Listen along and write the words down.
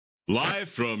Live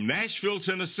from Nashville,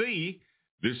 Tennessee,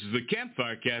 this is the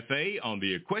Campfire Cafe on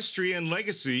the Equestrian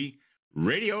Legacy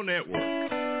Radio Network.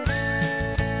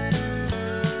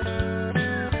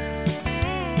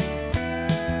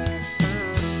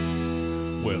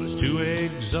 Well, it's 2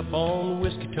 eggs up on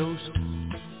whiskey toast,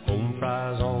 home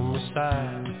fries on the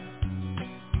side.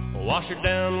 Wash it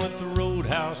down with the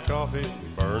Roadhouse coffee,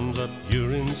 burns up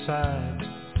your inside.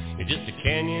 You're just a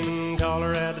canyon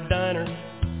caller at a diner,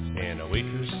 and a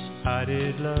waitress I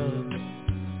did love.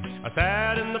 I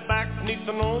sat in the back beneath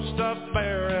an old stuffed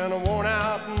bear and a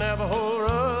worn-out Navajo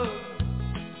rug.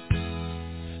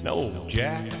 Now old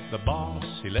Jack, the boss,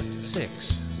 he left at 6.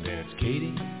 Then it's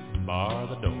Katie, bar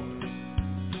the door.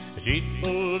 She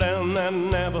pulled down that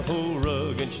Navajo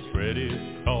rug and she spread it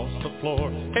across the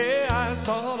floor. Hey, I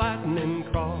saw lightning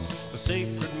cross the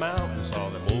sacred mountain, saw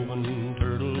them woven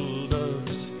turtle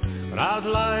doves. But I was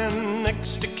lying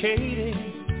next to Katie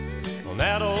on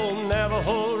that old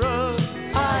Navajo rug.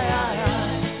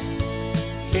 Aye,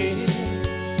 Katie,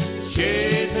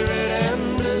 shades of red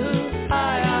and blue.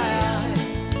 Aye,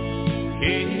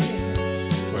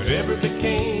 Katie, whatever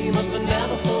became of the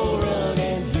Navajo rug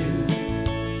and you.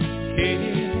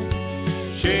 Katie,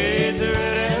 shades of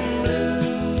red and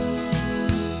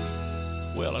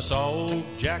blue. Well, I saw old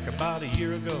Jack about a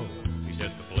year ago. He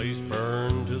said the place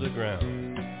burned to the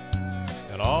ground.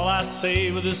 And all I say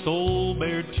with this old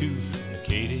bare tooth,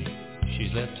 Katie,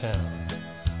 she's left town.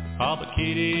 Oh, but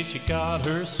Katie, she got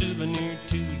her souvenir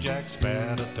too. Jack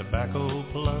spat a tobacco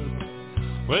plug.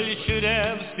 Well, you should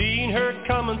have seen her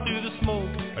coming through the smoke,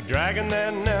 a dragging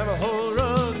that Navajo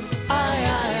rug.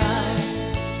 Aye,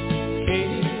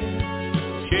 Katie,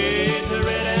 shades of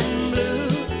red and blue.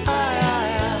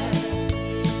 Aye,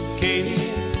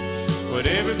 Katie,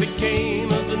 whatever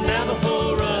became of the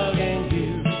Navajo rug and you.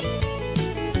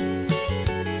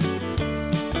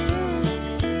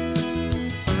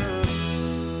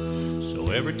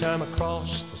 Every time I cross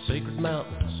the sacred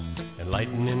mountains and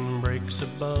lightning breaks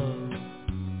above,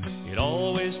 it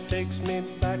always takes me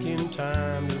back in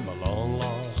time to my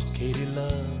long-lost Katie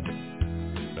love.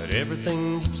 But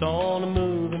everything keeps on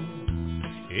a-moving,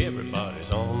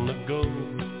 everybody's on the go.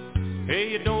 Hey,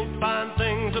 you don't find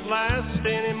things that last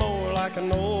anymore like I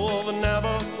know of a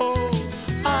Navajo.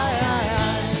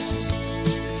 Aye,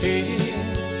 Katie,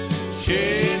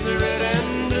 shades of red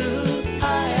and blue.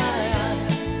 Aye,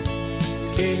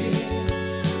 Katie,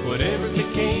 whatever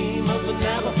became of the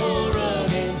Navajo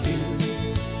rug and you.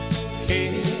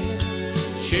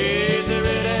 Katie, shades of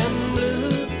red and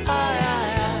blue.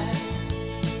 Aye,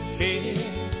 Katie,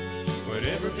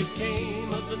 whatever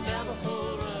became of the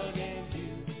Navajo rug and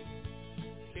you.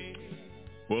 Katie.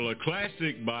 Well, a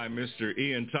classic by Mr.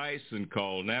 Ian Tyson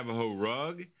called Navajo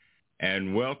Rug.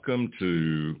 And welcome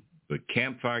to the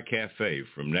Campfire Cafe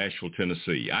from Nashville,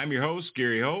 Tennessee. I'm your host,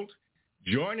 Gary Holt.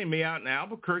 Joining me out in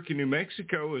Albuquerque, New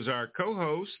Mexico is our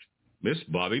co-host, Miss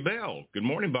Bobby Bell. Good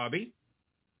morning, Bobby.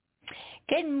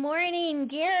 Good morning,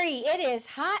 Gary. It is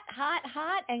hot, hot,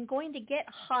 hot, and going to get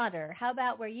hotter. How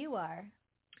about where you are?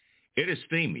 It is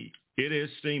steamy. It is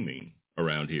steaming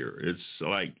around here. It's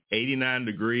like 89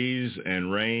 degrees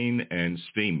and rain and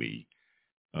steamy.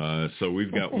 So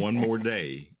we've got one more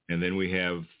day, and then we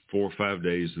have 4 or 5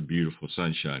 days of beautiful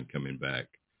sunshine coming back.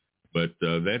 But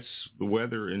that's the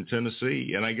weather in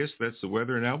Tennessee, and I guess that's the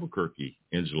weather in Albuquerque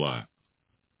in July.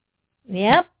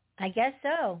 Yep, I guess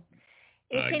so.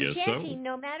 It's I guess enchanting so.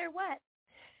 No matter what.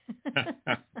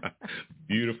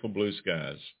 Beautiful blue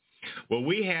skies. Well,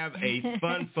 we have a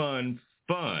fun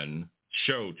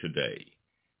show today.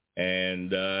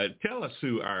 And tell us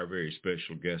who our very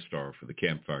special guests are for the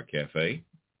Campfire Cafe.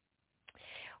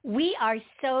 We are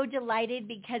so delighted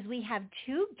because we have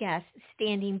 2 guests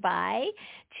standing by,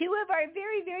 2 of our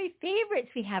very, very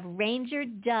favorites. We have Ranger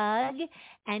Doug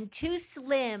and Too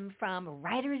Slim from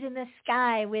Riders in the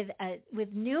Sky with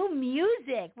new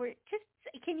music.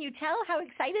 Can you tell how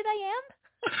excited I am?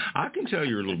 I can tell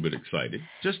you're a little bit excited,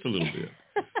 just a little bit.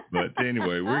 But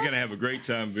anyway, we're going to have a great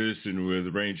time visiting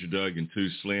with Ranger Doug and Too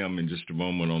Slim in just a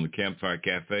moment on the Campfire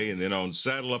Cafe. And then on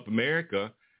Saddle Up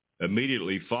America,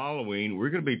 immediately following,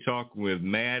 we're going to be talking with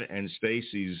Matt and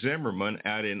Stacie Zimmerman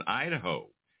out in Idaho.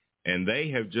 And they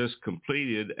have just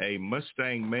completed a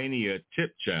Mustang Mania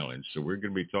TIP challenge. So we're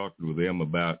going to be talking with them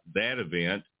about that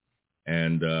event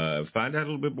and find out a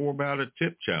little bit more about a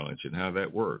TIP challenge and how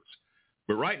that works.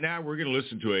 But right now, we're going to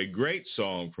listen to a great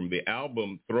song from the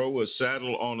album Throw a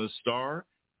Saddle on a Star.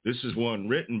 This is one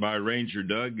written by Ranger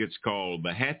Doug. It's called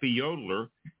The Happy Yodeler.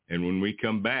 And when we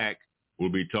come back,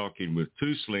 we'll be talking with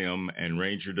Too Slim and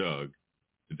Ranger Doug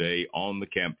today on the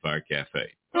Campfire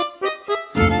Cafe.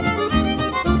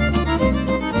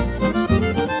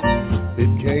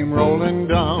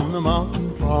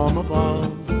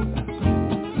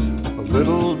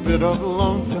 bit of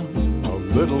lonesome, a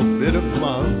little bit of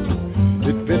fun.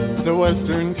 It fits a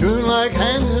western tune like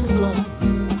hand in glove.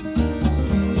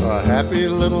 A happy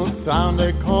little sound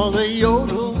they call the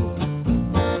yodel.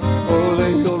 Ole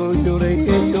yodel yodel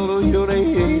yodel yodel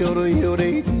yodel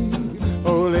yodel.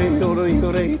 Ole yodel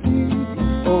yodel.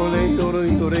 Ole yodel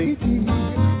yodel.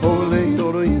 Ole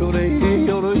yodel yodel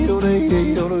yodel yodel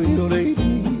yodel yodel.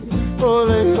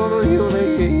 Ole yodel yodel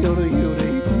yodel yodel.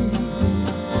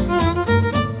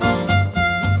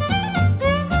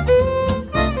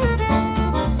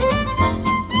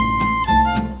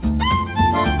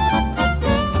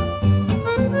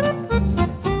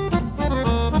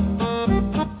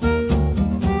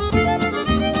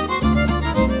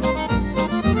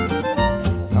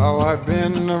 I've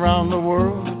been around the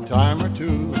world a time or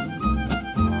two,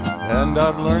 and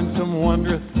I've learned some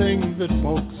wondrous things that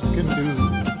folks can do.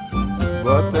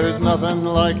 But there's nothing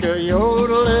like a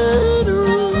yodel-a-doo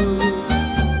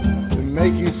to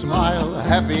make you smile, a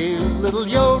happy little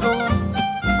yodel.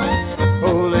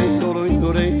 Ole yodel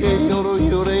yodel yodel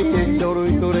yodel yodel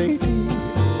yodel.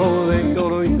 Ole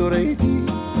yodel yodel.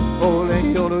 Ole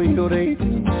yodel yodel.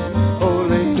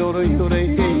 Ole yodel yodel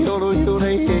yodel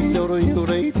yodel yodel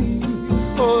yodel.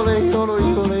 Ole yodel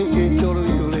yodel yodel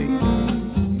yodel.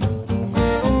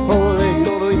 Ole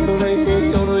yodel yodel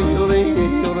yodel yodel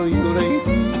yodel yodel.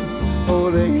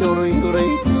 Ole yodel yodel.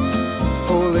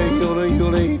 Ole yodel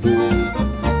yodel.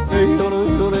 Yodel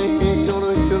yodel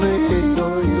yodel yodel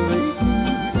yodel yodel.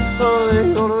 Ole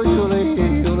yodel yodel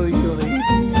yodel yodel.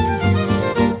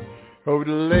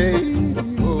 Odele,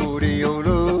 ode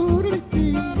yodel.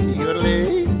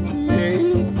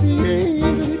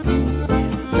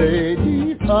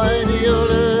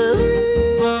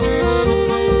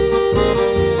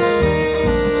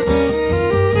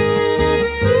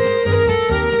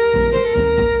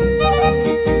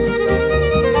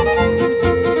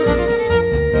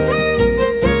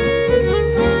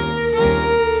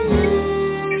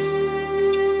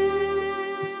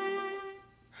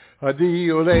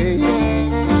 Adiole,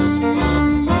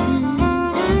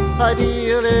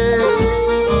 adiole.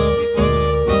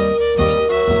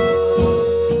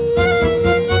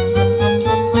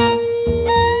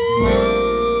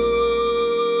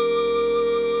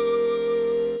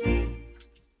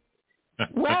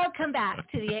 Welcome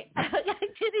back to the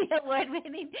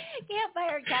award-winning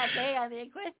Campfire Cafe on the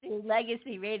Equestrian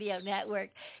Legacy Radio Network.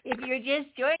 If you're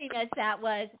just joining us, that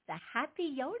was The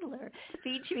Happy Yodeler,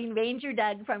 featuring Ranger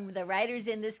Doug from the Riders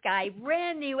in the Sky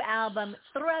brand new album,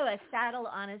 Throw a Saddle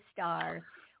on a Star.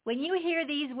 When you hear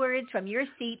these words from your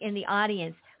seat in the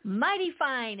audience, mighty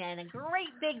fine and a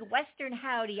great big western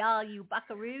howdy, all you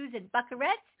buckaroos and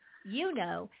buckarettes, you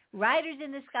know Riders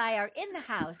in the Sky are in the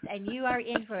house, and you are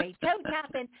in for a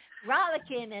toe-tapping,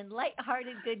 rollicking, and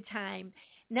light-hearted good time.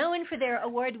 Known for their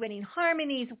award-winning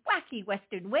harmonies, wacky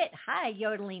western wit, high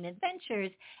yodeling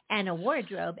adventures, and a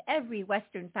wardrobe every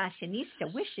western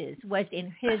fashionista wishes was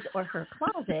in his or her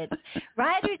closet,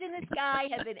 Riders in the Sky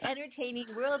have been entertaining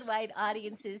worldwide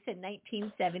audiences since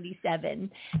 1977.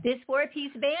 This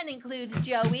four-piece band includes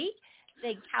Joey,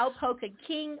 the Cowpoke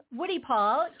King, Woody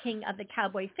Paul, king of the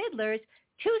Cowboy Fiddlers,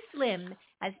 Too Slim,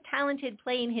 as talented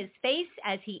playing his face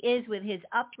as he is with his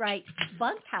upright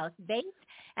bunkhouse bass,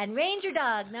 and Ranger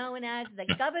Dog, known as the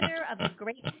governor of the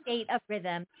great state of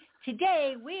rhythm.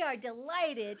 Today, we are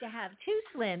delighted to have Too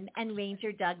Slim and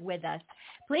Ranger Doug with us.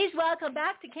 Please welcome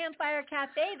back to Campfire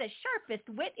Cafe the sharpest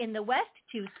wit in the West,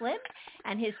 Too Slim,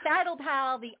 and his saddle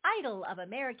pal, the idol of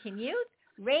American youth,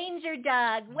 Ranger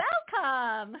Doug.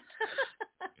 Welcome.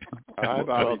 Hi,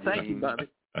 Bobby. Well, thank you, Bobby.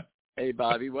 Hey,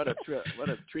 Bobby, what a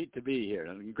treat to be here.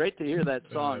 And great to hear that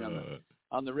song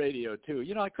on the radio too.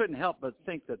 You know, I couldn't help but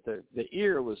think that the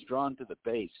ear was drawn to the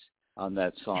bass on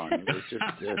that song. It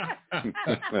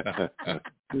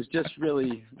was just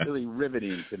really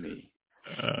riveting to me.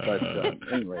 But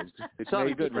anyways, it's all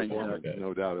good, Ranger.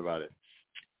 No doubt about it.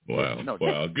 Wow.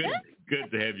 Well, good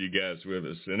to have you guys with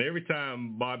us. And every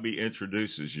time Bobby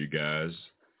introduces you guys,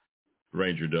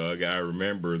 Ranger Doug, I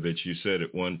remember that you said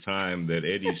at one time that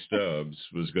Eddie Stubbs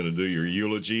was going to do your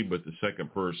eulogy, but the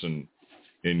second person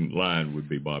in line would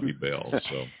be Bobby Bell.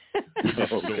 So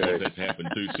don't let that happen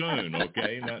too soon,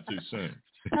 okay? Not too soon.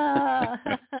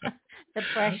 The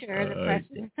pressure.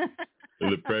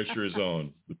 The pressure is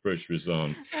on. The pressure is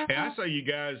on. Hey, I saw you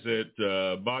guys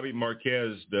that Bobby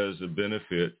Marquez does a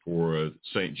benefit for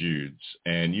St. Jude's,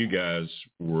 and you guys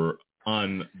were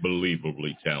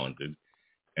unbelievably talented.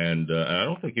 And I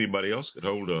don't think anybody else could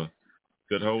hold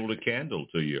a candle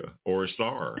to you or a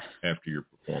star after your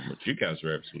performance. You guys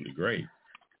are absolutely great.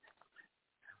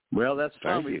 Well, that's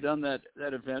fun. We've done that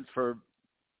event for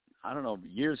I don't know,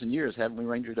 years and years, haven't we,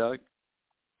 Ranger Doug?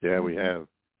 Yeah, we have.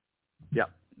 Yeah.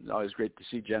 It's always great to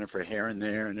see Jennifer Herron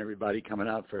there and everybody coming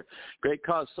out for great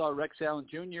cause. Saw Rex Allen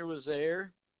Jr. was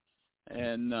there,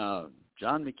 and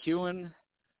John McEwen.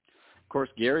 Of course,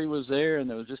 Gary was there, and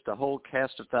there was just a whole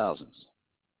cast of thousands.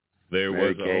 There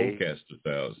was a whole cast of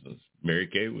thousands. Mary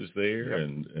Kay was there, yep.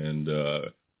 and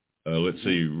let's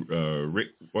see, Rick,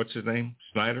 what's his name?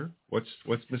 Snyder? What's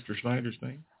Mr. Snyder's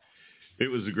name? It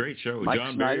was a great show. Mike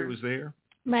John Snyder. Barry was there.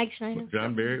 Mike Snyder.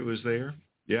 John Barry was there.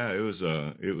 Yeah, it was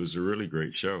a really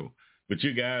great show. But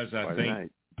you guys, I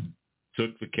think,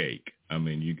 took the cake. I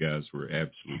mean, you guys were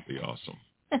absolutely awesome.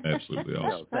 Absolutely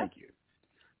awesome. Oh, thank you.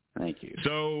 Thank you.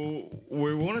 So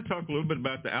we want to talk a little bit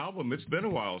about the album. It's been a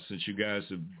while since you guys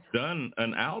have done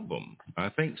an album. I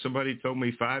think somebody told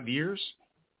me 5 years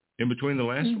in between the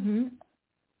last one.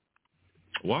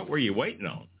 What were you waiting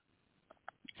on?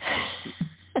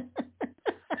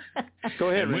 Go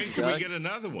ahead. And when can we get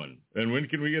another one? And when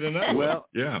can we get another one?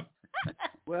 Yeah.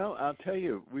 Well, I'll tell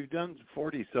you, we've done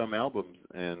 40-some albums,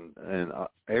 and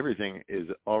everything is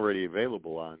already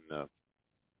available on,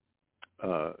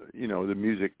 the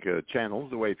music channels,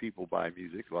 the way people buy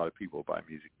music. A lot of people buy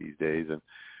music these days, and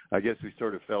I guess we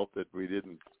sort of felt that we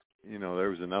didn't, there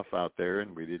was enough out there,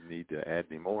 and we didn't need to add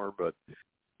any more, but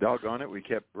doggone it, we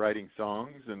kept writing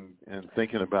songs and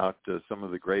thinking about some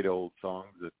of the great old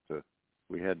songs that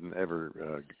we hadn't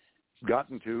ever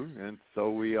gotten to, and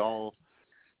so we all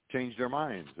changed our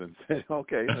minds and said,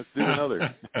 okay, let's do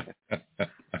another.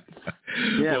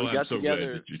 Yeah, well, we got I'm so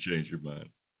together. Glad that you changed your mind.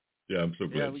 Yeah, I'm so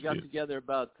glad. Yeah, we got together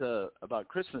about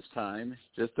Christmas time,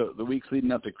 just the weeks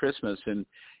leading up to Christmas in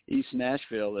East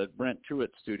Nashville at Brent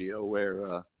Truitt's studio,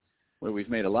 where we've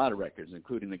made a lot of records,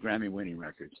 including the Grammy-winning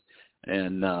records,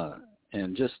 and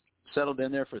just settled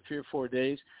in there for 3 or 4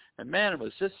 days. And man, it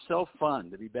was just so fun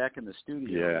to be back in the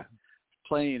studio,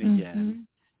 playing again.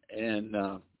 And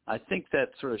I think that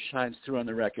sort of shines through on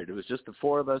the record. It was just the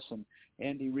four of us, and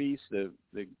Andy Reese, the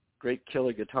great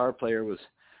killer guitar player, was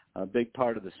a big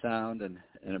part of the sound and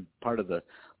a part of the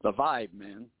vibe,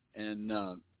 man. And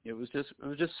it was just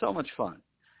so much fun.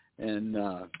 And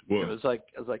it was like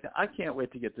I can't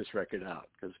wait to get this record out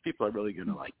because people are really going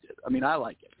to like it. I mean, I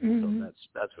like it, so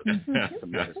that's what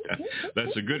matters.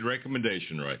 That's a good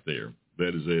recommendation right there.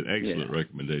 That is an excellent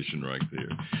recommendation right there.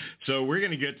 So we're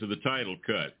going to get to the title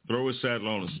cut, "Throw a Saddle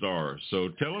on a Star." So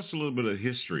tell us a little bit of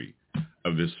history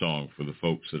of this song for the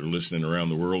folks that are listening around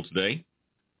the world today.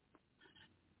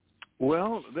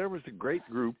 Well, there was a great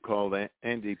group called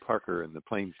Andy Parker and the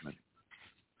Plainsmen.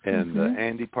 And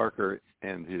Andy Parker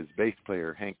and his bass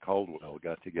player, Hank Caldwell,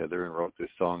 got together and wrote this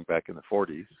song back in the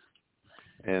 40s.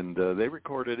 And they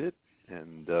recorded it,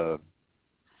 and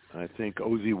I think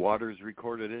Ozzie Waters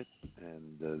recorded it,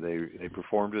 and they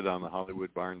performed it on the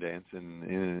Hollywood Barn Dance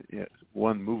in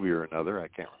one movie or another. I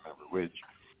can't remember which.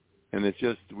 And it's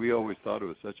just, we always thought it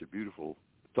was such a beautiful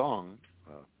song.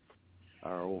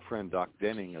 Our old friend Doc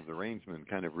Denning of the Rainsmen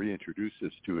kind of reintroduced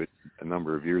us to it a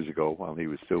number of years ago while he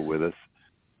was still with us.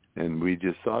 And we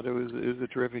just thought it was a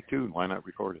terrific tune. Why not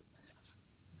record it?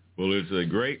 Well, it's a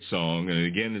great song. And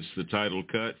again, it's the title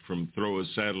cut from "Throw a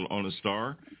Saddle on a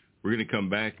Star." We're going to come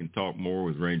back and talk more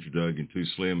with Ranger Doug and Too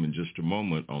Slim in just a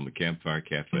moment on the Campfire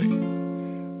Cafe.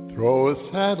 Throw a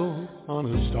saddle on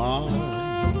a star.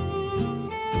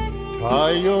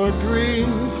 Tie your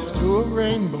dreams to a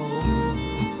rainbow.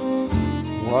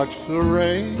 Watch the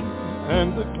rain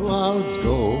and the clouds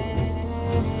go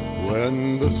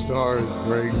when the stars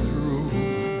break through.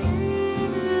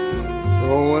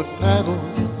 Throw a saddle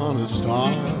on a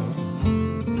star.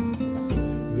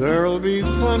 There'll be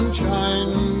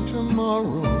sunshine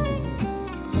tomorrow.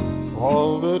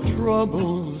 All the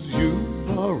troubles you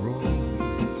borrow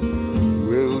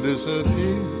will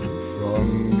disappear from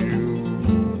you.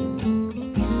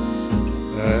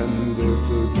 And if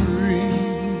the dream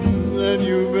that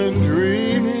you've been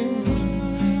dreaming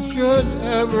should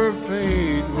ever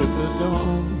fade with the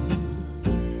dawn,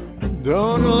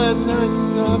 don't let that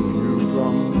stop you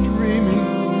from dreaming.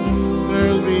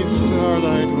 There'll be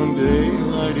starlight when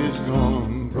daylight is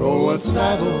gone. Throw a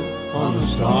saddle on a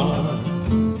star.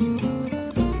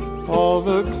 All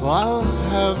the clouds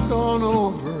have gone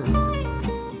over.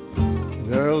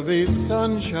 There'll be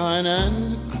sunshine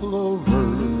and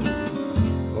clover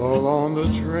all on the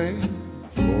train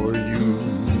for you.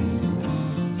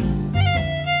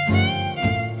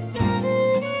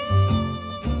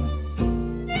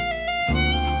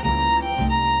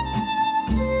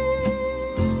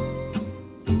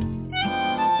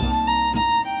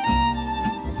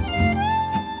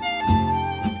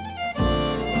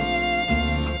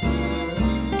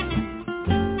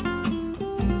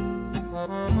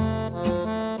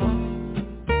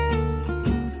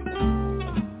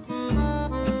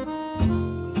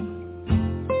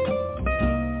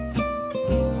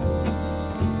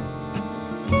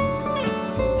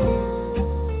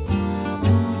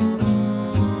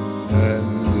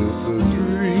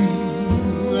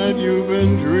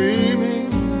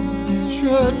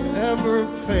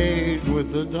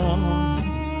 the dawn.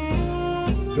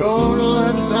 Don't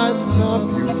let that stop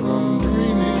you from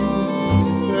dreaming.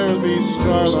 There'll be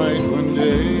starlight when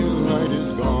daylight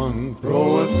is gone.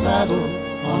 Throw a saddle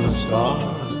on a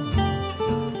star.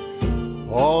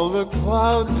 All the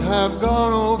clouds have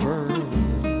gone over.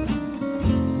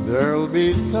 There'll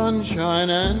be sunshine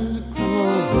and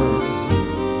clover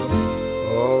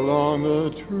along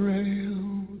the trail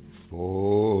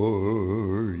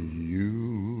for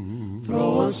you.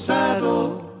 Throw a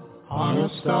saddle on a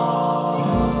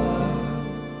star.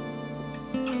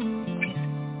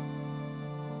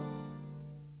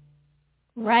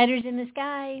 Riders in the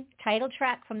Sky, title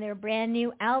track from their brand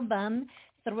new album,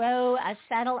 Throw a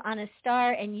Saddle on a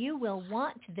Star, and you will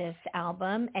want this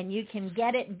album, and you can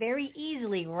get it very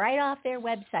easily right off their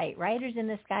website,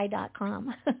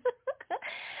 ridersinthesky.com.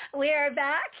 We are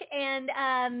back, and,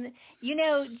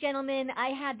 gentlemen, I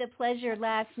had the pleasure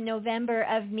last November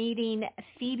of meeting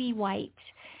Phoebe White.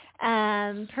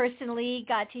 Personally,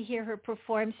 got to hear her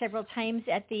perform several times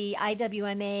at the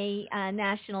IWMA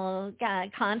National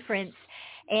Conference.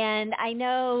 And I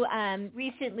know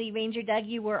recently, Ranger Doug,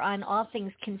 you were on All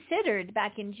Things Considered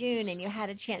back in June, and you had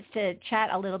a chance to chat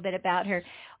a little bit about her.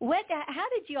 How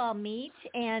did you all meet?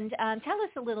 And tell us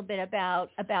a little bit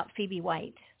about Phoebe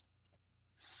White.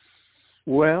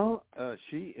 Well,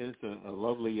 she is a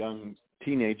lovely young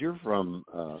teenager from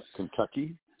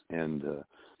Kentucky, and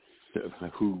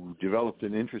who developed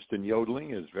an interest in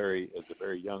yodeling as a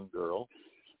very young girl,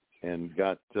 and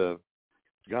got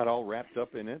all wrapped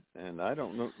up in it. And I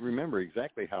don't remember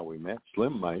exactly how we met.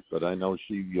 Slim might, but I know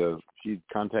she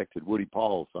contacted Woody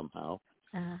Paul somehow.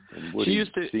 And Woody she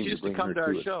used to come to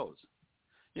our it. shows.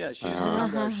 Yeah, she used to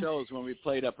come to our shows when we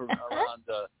played up around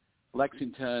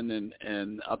Lexington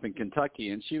and up in Kentucky.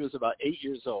 And she was about 8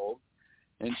 years old,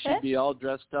 and she'd be all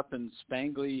dressed up in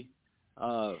spangly,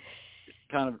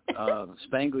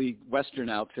 spangly Western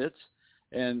outfits.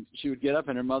 And she would get up,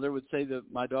 and her mother would say that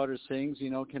my daughter sings,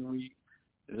 can we?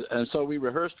 And so we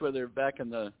rehearsed with her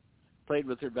played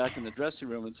with her back in the dressing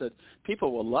room, and said,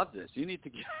 people will love this. You need to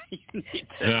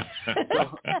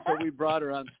so we brought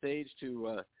her on stage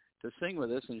to sing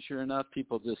with us, and sure enough,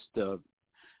 people just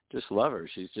love her.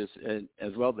 She's just,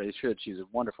 as well they should. She's a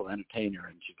wonderful entertainer,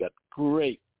 and she's got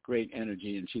great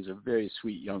energy, and she's a very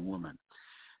sweet young woman.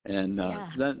 And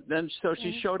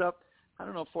she showed up, I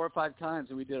don't know, 4 or 5 times,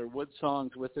 and we did our Wood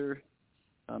songs with her.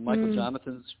 Michael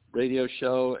Jonathan's radio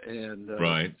show, and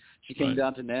she came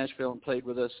down to Nashville and played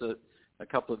with us at a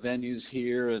couple of venues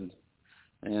here, and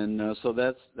so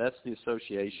that's the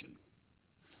association.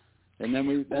 And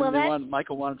then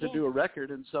Michael wanted to do a record,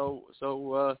 and so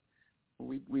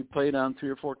we played on 3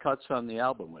 or 4 cuts on the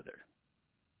album with her.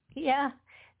 Yeah.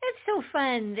 It's so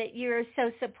fun that you're so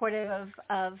supportive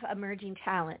of emerging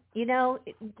talent,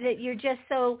 that you're just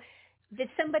so, that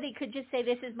somebody could just say,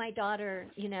 this is my daughter,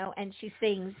 and she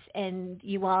sings, and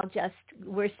you all just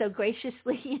were so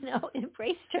graciously,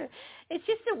 embraced her. It's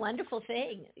just a wonderful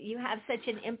thing. You have such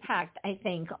an impact, I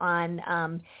think,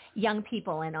 on young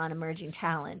people and on emerging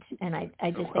talent, and I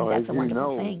just think that's a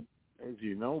wonderful thing. As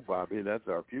you know, Bobby, that's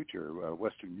our future.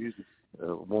 Western music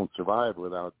won't survive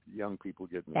without young people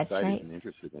getting excited and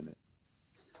interested in it.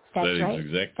 That is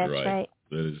exactly right.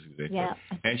 That is exactly right.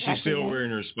 And she's still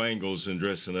wearing her spangles and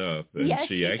dressing up. And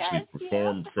she actually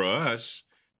performed for us.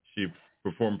 She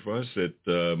performed for us at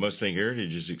Mustang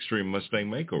Heritage's Extreme Mustang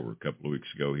Makeover a couple of weeks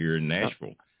ago here in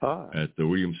Nashville at the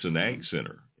Williamson Ag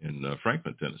Center in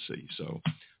Franklin, Tennessee. So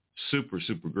super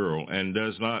girl, and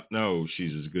does not know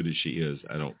she's as good as she is,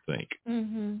 I don't think.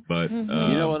 Mm-hmm. But you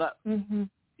know what?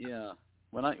 Yeah.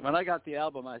 When I got the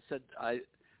album, I said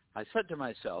to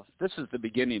myself, this is the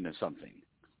beginning of something.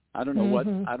 I don't know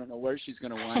I don't know where she's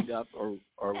going to wind up or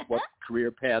what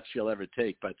career path she'll ever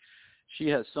take, but she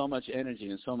has so much energy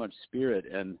and so much spirit,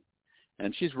 and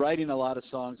she's writing a lot of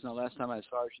songs. Now, last time I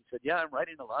saw her, she said, "Yeah, I'm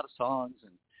writing a lot of songs,"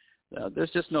 and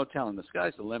there's just no telling. The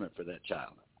sky's the limit for that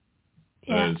child.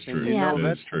 Yeah. That is true.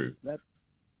 That is true.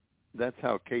 That's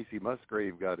how Casey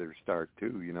Musgrave got her start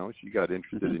too. She got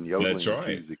interested in yodeling when she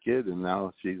was a kid, and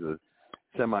now she's a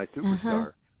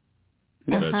semi-superstar.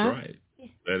 That's right.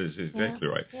 That is exactly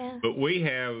right. Yeah. But we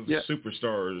have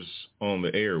superstars on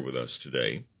the air with us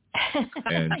today,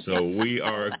 and so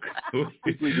we're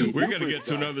going to get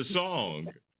to another song.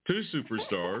 2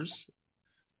 superstars.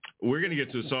 We're going to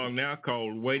get to a song now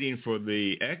called "Waiting for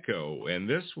the Echo," and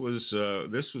this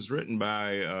was written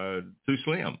by Too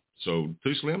Slim. So,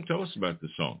 Too Slim, tell us about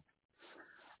this song.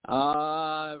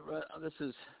 This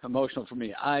is emotional for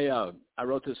me. I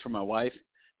wrote this for my wife,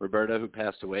 Roberta, who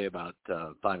passed away about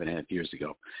 5.5 years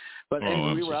ago. But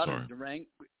anyway,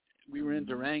 we were in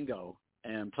Durango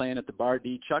and playing at the Bar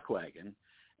D Chuck Wagon,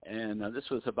 And this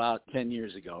was about 10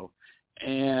 years ago.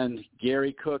 And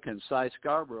Gary Cook and Cy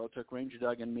Scarborough took Ranger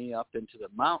Doug and me up into the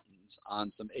mountains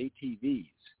on some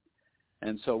ATVs.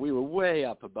 And so we were way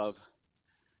up above,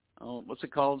 what's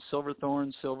it called?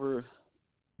 Silverthorne.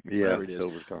 Yeah,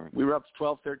 Silverthorne. We were up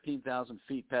 13,000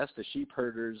 feet past the sheep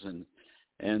herders,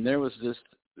 and there was this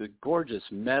gorgeous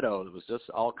meadow that was just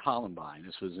all columbine.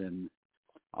 This was in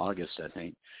August, I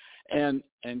think. And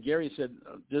Gary said,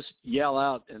 just yell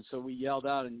out. And so we yelled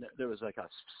out, and there was like a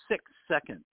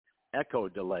 6-second echo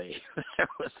delay. There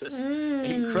was this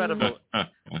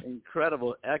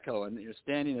incredible echo, and you're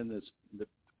standing in the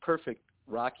perfect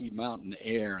Rocky Mountain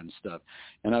air and stuff.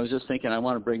 And I was just thinking, I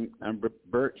want to bring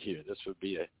Bert here. This would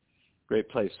be a great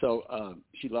place. So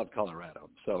she loved Colorado.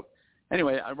 So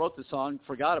anyway, I wrote the song,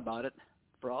 forgot about it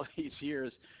for all these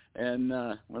years. And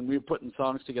when we were putting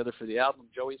songs together for the album,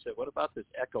 Joey said, what about this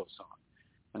echo song?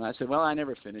 And I said, well, I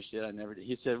never finished it.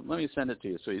 He said, let me send it to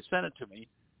you. So he sent it to me.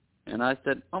 And I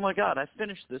said, oh, my God, I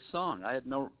finished this song. I had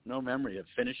no memory of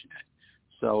finishing it.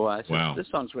 So I said, wow, this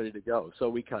song's ready to go. So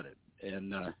we cut it.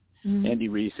 And Andy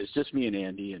Reese, it's just me and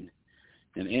Andy. And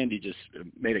Andy just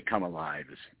made it come alive.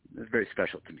 It was very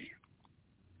special to me.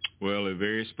 Well, a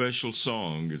very special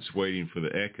song. It's waiting for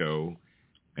the echo.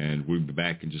 And we'll be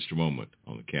back in just a moment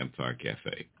on the Campfire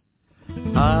Cafe.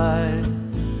 High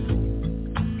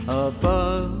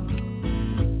above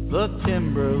the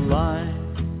timberline,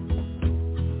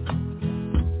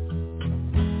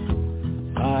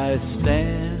 I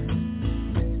stand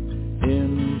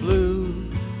in blue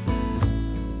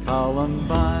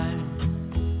columbine.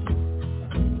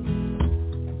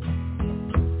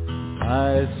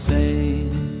 I sing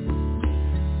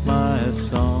my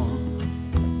song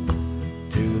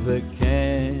to the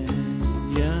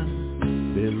canyon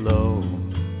below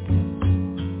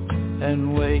and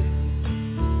wait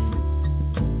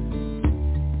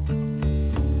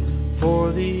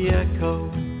for the echo.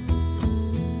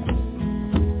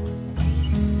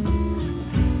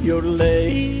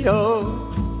 Yodelay-o,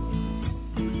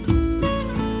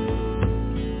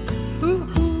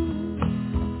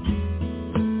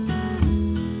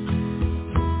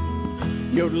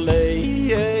 yodelay.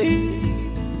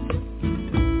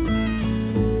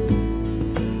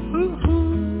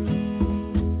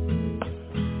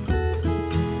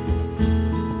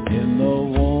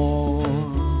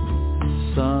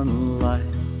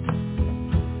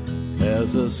 As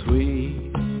a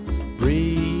sweet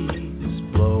breeze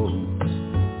blows,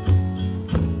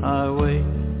 I wait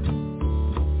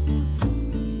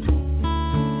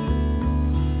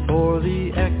for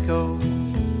the echo.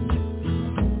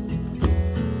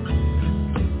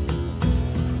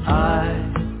 I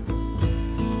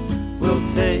will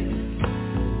take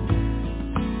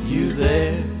you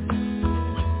there.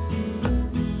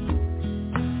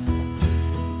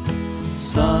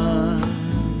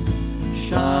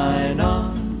 Sunshine on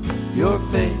your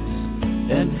face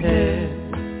and hair.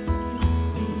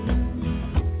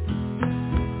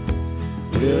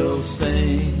 We'll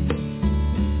sing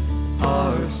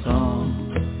our song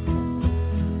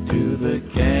to the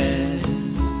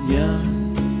canyon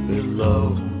below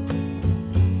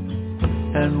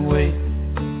and wait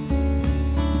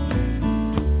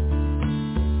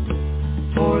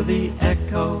for the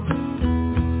echo.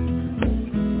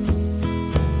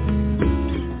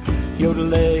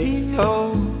 Yodelay-o,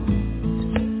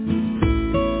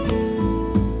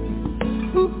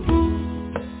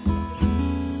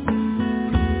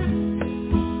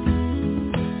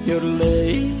 yodelay,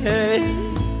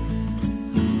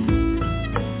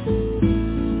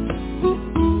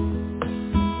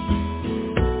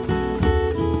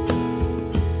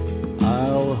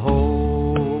 I'll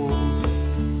hold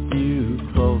you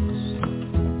close,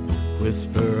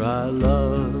 whisper I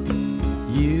love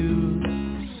you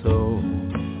so,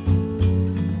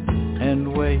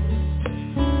 and wait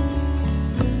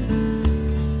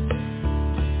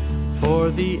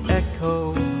for the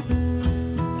echo.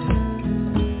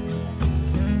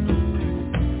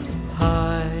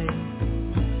 High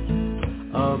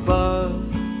above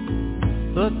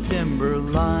the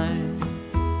timberline,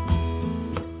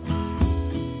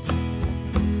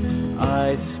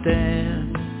 I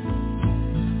stand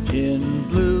in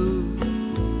blue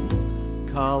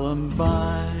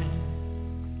columbine.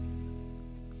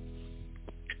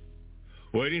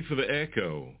 Waiting for the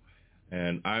echo,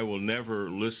 and I will never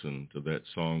listen to that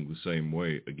song the same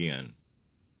way again.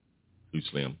 Too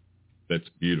Slim. That's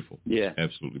beautiful. Yeah.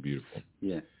 Absolutely beautiful.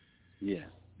 Yeah.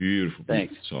 Beautiful,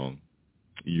 Thanks. beautiful song.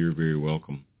 You're very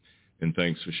welcome. And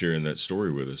thanks for sharing that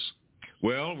story with us.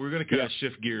 Well, we're going to kind of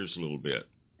shift gears a little bit.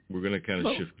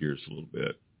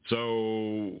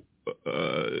 So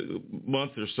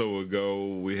month or so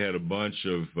ago, we had a bunch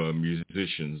of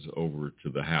musicians over to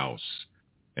the house,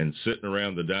 and sitting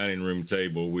around the dining room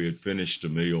table, we had finished a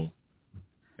meal,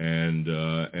 and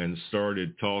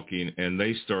started talking, and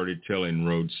they started telling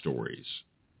road stories,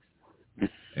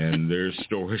 and their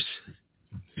stories.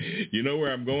 You know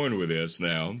where I'm going with this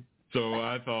now. So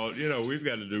I thought, we've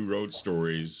got to do road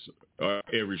stories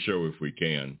every show if we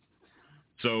can.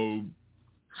 So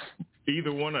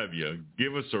either one of you,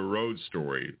 give us a road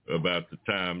story about the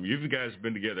time. You guys have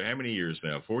been together how many years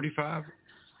now? 45?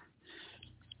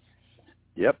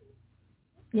 Yep.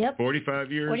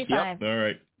 45 years? 45. Yep. All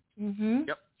right. Mm-hmm.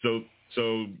 Yep.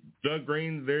 So Doug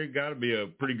Green, there got to be a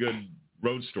pretty good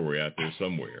road story out there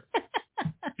somewhere.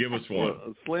 Give us one.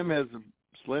 Well,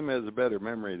 Slim has a better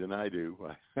memory than I do.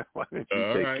 Why don't you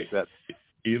All take right. that?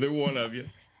 Either one of you.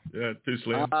 Too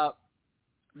Slim.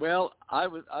 Well,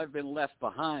 I've been left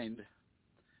behind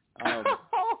half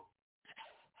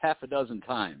a dozen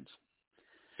times,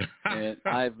 and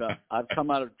I've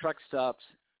come out of truck stops.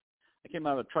 I came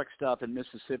out of a truck stop in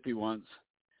Mississippi once,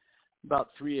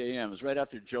 about 3 a.m. It was right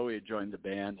after Joey had joined the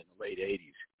band in the late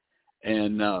 '80s,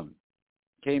 and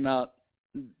came out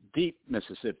deep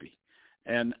Mississippi,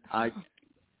 and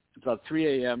it's about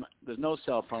 3 a.m. There's no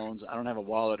cell phones. I don't have a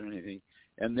wallet or anything,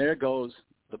 and there goes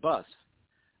the bus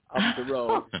up the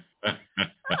road,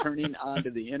 turning onto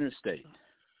the interstate.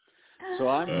 So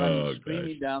I'm running,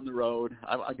 screaming down the road.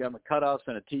 I got my cutoffs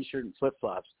and a T-shirt and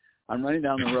flip-flops. I'm running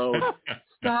down the road.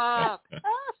 Stop!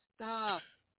 Stop!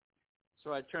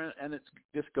 So I turn, and it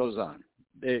just goes on.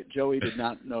 Joey did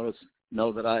not know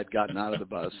that I had gotten out of the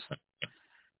bus,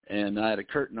 and I had a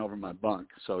curtain over my bunk.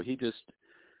 So he just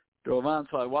drove on.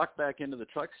 So I walked back into the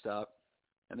truck stop,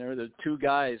 and there were the two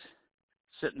guys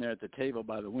sitting there at the table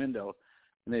by the window,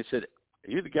 and they said,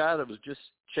 "Are you the guy that was just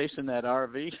chasing that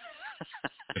RV?"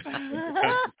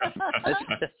 I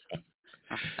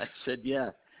said,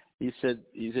 "Yeah." He said,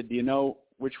 "Do you know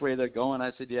which way they're going?"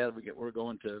 I said, "Yeah, we're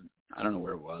going to, I don't know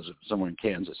where it was, somewhere in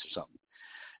Kansas or something."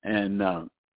 And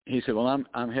he said, "Well,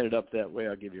 I'm headed up that way.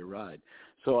 I'll give you a ride."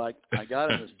 So I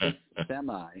got in this big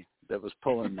semi that was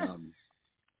pulling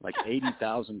like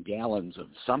 80,000 gallons of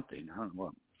something. I don't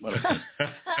know what it was,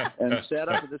 and sat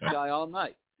up with this guy all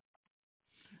night,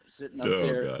 sitting up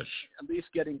there, at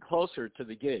least getting closer to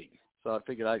the gig. So I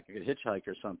figured I could hitchhike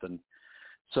or something.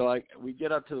 So we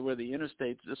get up to where the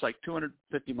interstates, it's like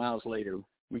 250 miles later,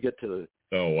 we get to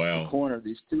the corner of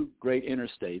these two great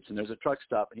interstates, and there's a truck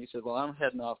stop. And he said, "Well, I'm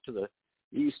heading off to the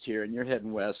east here, and you're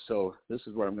heading west, so this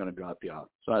is where I'm going to drop you off."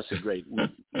 So I said, "Great."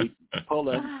 We pulled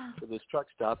in to this truck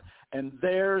stop, and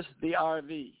there's the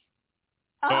RV.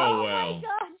 Oh, wow. My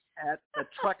gosh. At the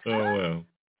truck stop. Oh, wow.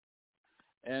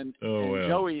 And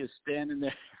Joey is standing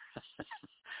there.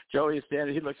 Joey is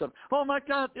standing. He looks up. "Oh, my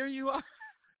God, there you are.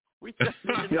 We just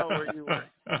didn't know where you were."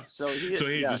 So he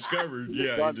discovered, he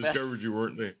discovered you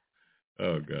weren't there.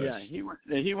 Oh, gosh. Yeah, he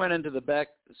went into the back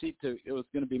seat it was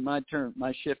going to be my turn,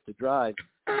 my shift to drive.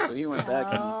 So he went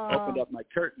back and opened up my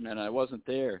curtain, and I wasn't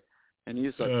there. And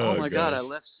he's like, "Oh my God, I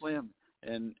left Slim."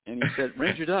 And he said,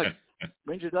 Ranger Doug,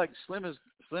 Slim is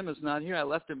not here. I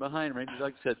left him behind." Ranger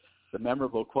Doug said the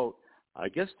memorable quote, "I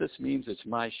guess this means it's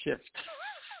my shift."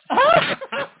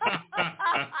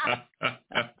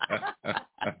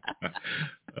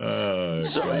 Oh,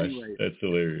 so gosh, anyway, that's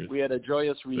hilarious. We had a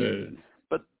joyous reunion.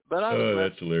 But I was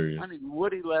that's hilarious. I mean,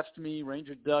 Woody left me,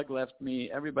 Ranger Doug left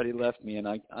me, everybody left me, and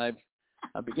I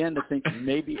began to think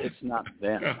maybe it's not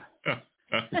them.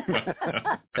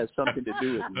 It has something to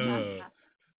do with me.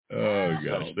 Oh,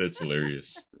 gosh, that's hilarious.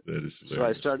 That is hilarious. So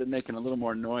I started making a little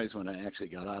more noise when I actually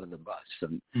got out of the bus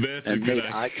and made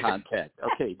eye contact.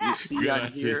 "Okay, do you see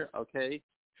I'm here? Okay."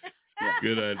 Yeah.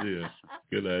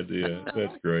 Good idea.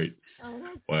 That's great.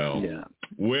 Wow. Yeah.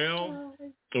 Well,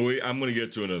 I'm going to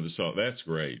get to another song. That's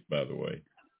great, by the way.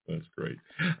 That's great.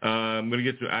 I'm going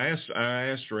to get to. I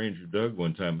asked Ranger Doug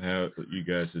one time how you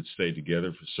guys had stayed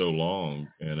together for so long,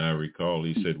 and I recall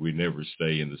he said we never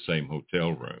stay in the same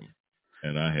hotel room,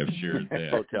 and I have shared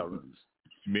that. Hotel rooms.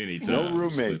 Many times. No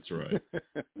roommates. That's right.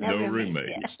 No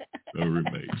roommates. No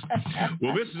roommates.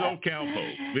 Well, this is Old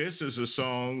Cowpoke. This is a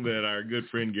song that our good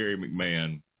friend Gary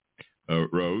McMahon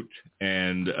wrote.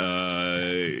 And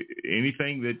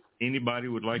anything that anybody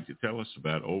would like to tell us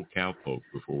about Old Cowpoke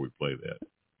before we play that?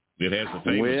 It has a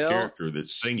famous character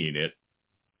that's singing it.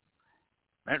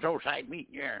 "That's old side meat,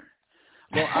 yeah."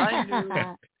 Well,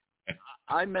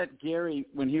 I met Gary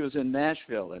when he was in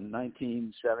Nashville in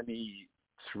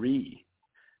 1973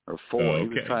 or 4. Oh, okay. He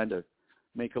was trying to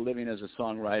make a living as a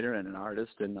songwriter and an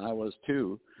artist, and I was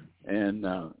too. And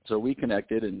so we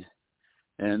connected, and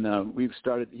And we've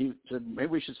started. He said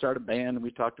maybe we should start a band, and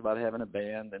we talked about having a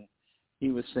band. And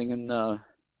he was singing, Tom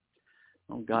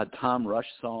Rush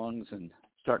songs, and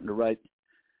starting to write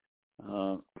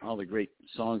all the great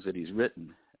songs that he's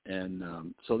written. And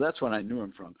so that's when I knew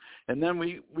him from. And then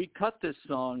we cut this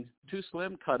song. Too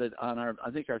Slim cut it on our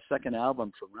second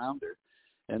album from Rounder.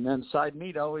 And then Side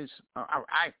Meat always, let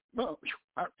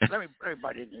me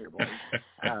everybody in here, boys.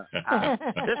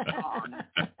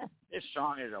 This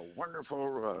song is a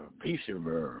wonderful piece of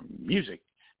music.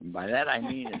 And by that I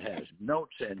mean it has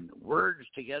notes and words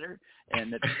together,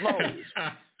 and it flows. Is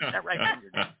that right?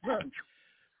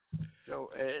 So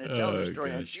it tells a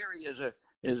story. And Jerry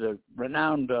is a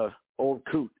renowned old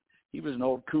coot. He was an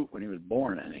old coot when he was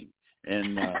born, I think.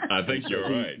 And I think you're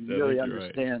right. He really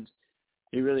understands.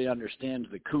 He really understands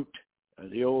the coot,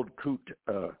 the old coot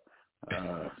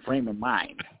frame of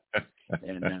mind,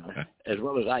 and as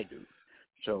well as I do.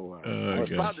 So I was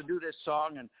proud to do this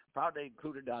song and proud to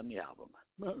include it on the album.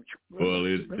 Well,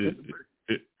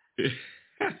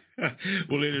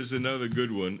 it is another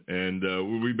good one, and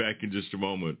we'll be back in just a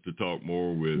moment to talk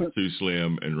more with Too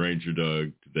Slim and Ranger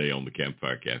Doug today on the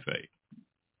Campfire Cafe.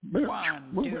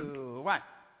 1, 2, 1.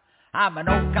 I'm an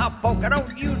old cowpoke, I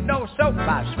don't use no soap.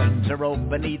 I swings a rope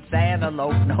and eats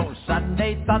antelope. No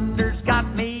Sunday thunder's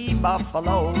got me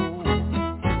buffalo.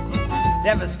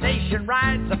 Devastation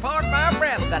rides upon my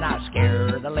breath, and I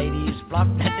scare the ladies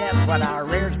plumb to death when I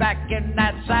rears back in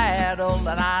that saddle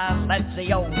and I lets the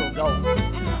yodel go.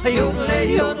 Yodel-ay,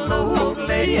 yodel-o,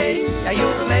 yodel-ay,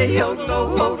 yodel-ay,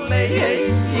 yodel-o,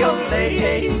 yodel-ay,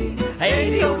 yodel-ay,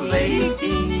 hey, yodel-ay.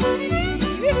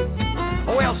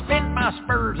 Well, spin my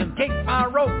spurs and kick my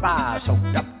rope. I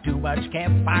soaked up too much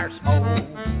campfire smoke,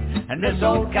 and this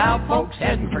old cowpoke's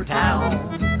heading for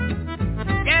town.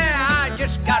 Yeah, I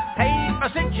just got paid, my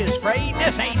cinches frayed.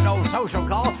 This ain't no social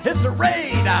call, it's a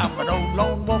raid. I'm an old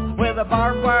lone wolf with a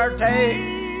barbed wire tail,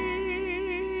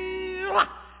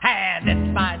 and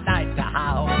it's my night to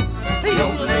howl.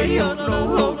 Yodel-ay,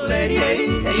 yodel-o, yodel-ay,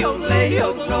 yodel-ay,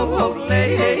 yodel-o,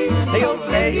 yodel-ay,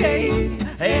 yodel-ay,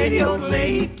 hey,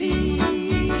 yodel-ay.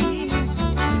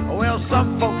 Well,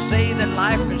 some folks say that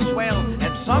life is swell,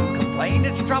 and some complain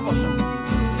it's troublesome.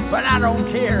 But I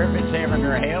don't care if it's heaven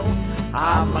or hell,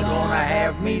 I'm gonna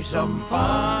have me some fun.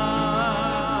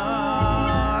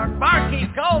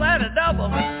 Barkeep, call that a double.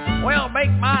 Well,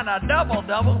 make mine a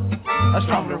double-double. A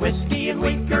stronger whiskey and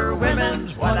weaker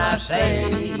women's what I say.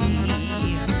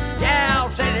 Yeah,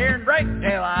 I'll sit here and drink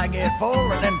till I get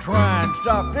full, and then try and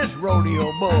stop this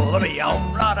rodeo bull. There'll be a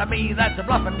whole lot of me that's a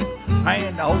bluffing,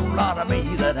 and a whole lot of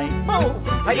me that ain't bull.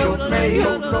 Yodel-ay,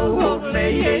 yodel-o,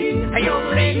 yodel-ay,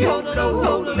 yodel-ay, yodel-o,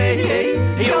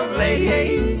 yodel-ay,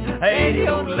 yodel-ay, hey,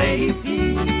 yodel-ay.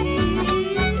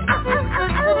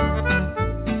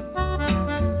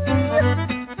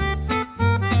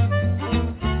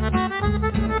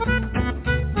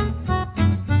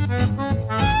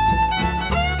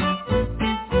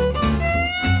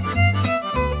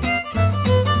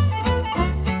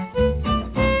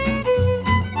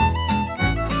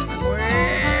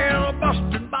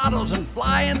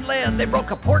 They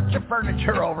broke a porch of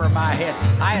furniture over my head.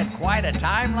 I had quite a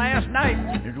time last night,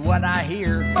 is what I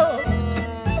hear.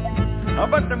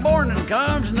 But the morning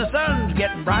comes and the sun's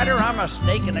getting brighter. I'm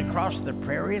a-snaking across the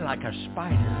prairie like a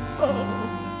spider.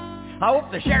 I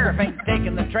hope the sheriff ain't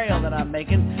taking the trail that I'm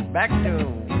making back to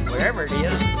wherever it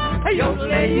is.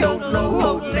 Yodel-ay, yodel-o,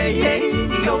 yodel-ay,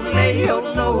 yodel-ay,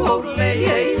 yodel-o, yodel-ay,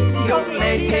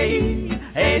 yodel-ay,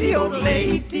 hey,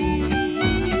 yodel-ay.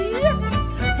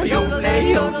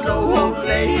 Yodel-ay, yodel-o,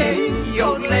 yodel-ay,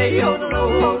 yodel-ay, yodel-o,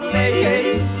 yodel-ay,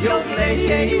 yodel-ay,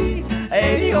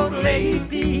 hey,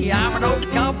 yodel-ay. I'm an old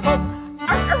cowpoke.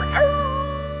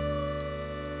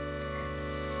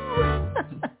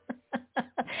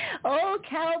 Old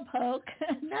Cowpoke,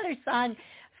 another song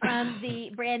from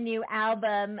the brand new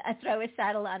album, Throw a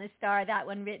Saddle on a Star, that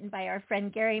one written by our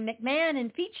friend Gary McMahon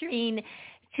and featuring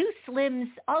Too Slim's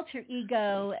alter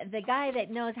ego, the guy that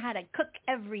knows how to cook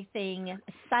everything,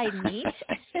 Side Meat.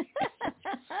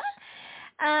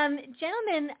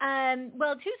 Gentlemen,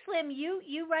 well, Too Slim,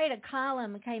 you write a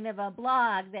column, kind of a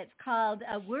blog that's called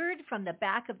A Word from the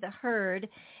Back of the Herd,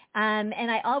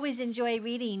 and I always enjoy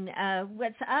reading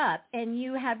what's up. And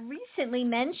you have recently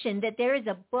mentioned that there is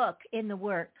a book in the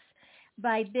works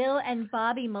by Bill and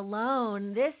Bobby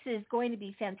Malone. This is going to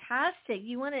be fantastic.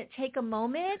 You want to take a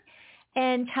moment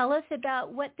and tell us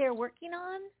about what they're working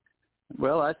on?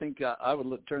 Well, I think I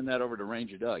would turn that over to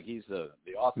Ranger Doug. He's the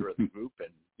author of the group, and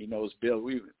he knows Bill.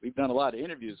 We've done a lot of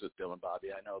interviews with Bill and Bobby.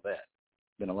 I know that.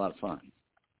 It's been a lot of fun.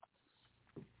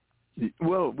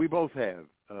 Well, we both have.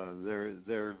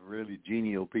 They're really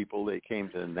genial people. They came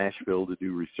to Nashville to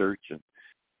do research and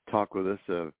talk with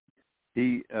us.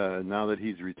 He now that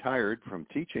he's retired from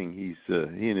teaching, he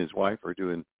and his wife are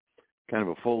doing kind of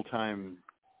a full-time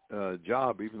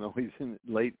job, even though he's in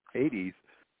late 80s,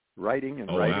 writing and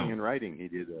writing and writing. He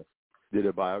did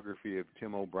a biography of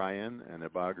Tim O'Brien and a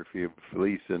biography of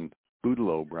Felice and Boodle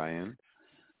O'Brien,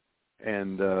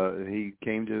 and he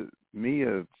came to me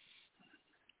a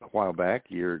while back,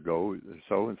 a year ago or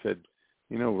so, and said,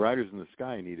 Riders in the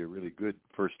Sky need a really good,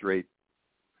 first-rate,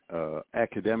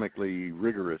 academically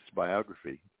rigorous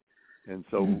biography. And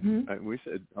so we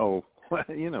said,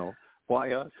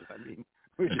 why us? I mean,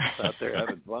 we're just out there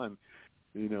having fun,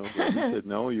 But he said,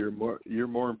 no, you're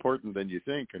more important than you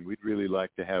think, and we'd really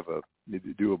like to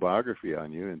do a biography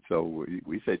on you. And so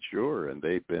we said sure, and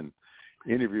they've been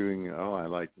interviewing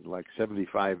like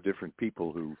 75 different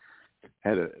people who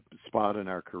had a spot in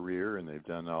our career, and they've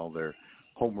done all their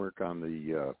homework on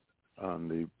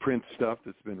the print stuff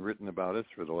that's been written about us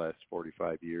for the last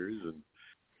 45 years,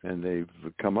 and they've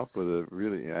come up with a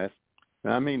really.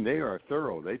 I mean, they are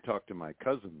thorough. They talk to my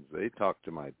cousins. They talk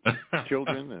to my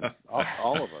children and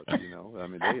all of us. I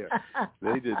mean,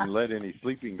 they didn't let any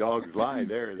sleeping dogs lie.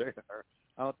 They are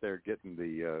out there getting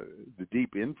the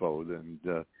deep info,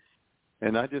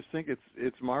 and I just think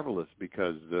it's marvelous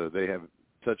because they have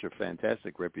such a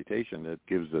fantastic reputation that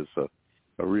gives us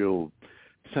a real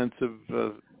sense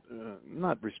of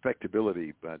not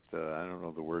respectability, but I don't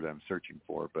know the word I'm searching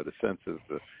for, but a sense of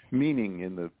meaning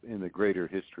in the greater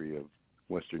history of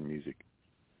Western music.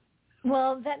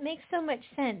 Well, that makes so much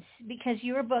sense because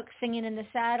your book, Singing in the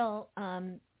Saddle,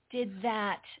 did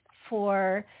that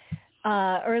for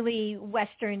early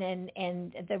Western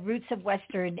and the roots of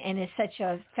Western, and is such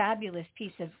a fabulous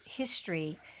piece of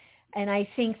history. And I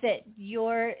think that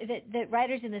that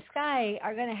Riders in the Sky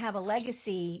are going to have a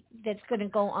legacy that's going to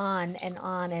go on and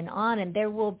on and on, and there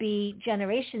will be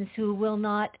generations who will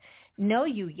not know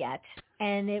you yet,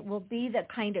 and it will be the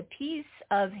kind of piece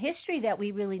of history that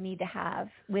we really need to have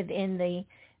within the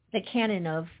canon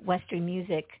of Western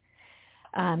music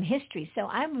history. So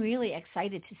I'm really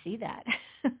excited to see that.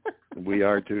 We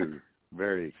are too.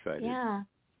 Very excited. Yeah.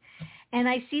 And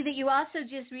I see that you also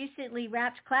just recently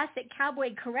wrapped Classic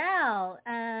Cowboy Corral.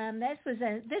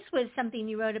 This was something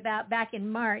you wrote about back in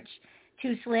March,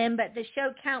 Too Slim, but the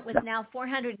show count was now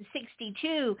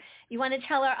 462. You want to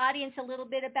tell our audience a little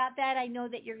bit about that? I know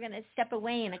that you're going to step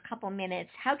away in a couple minutes.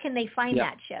 How can they find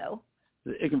that show?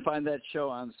 You can find that show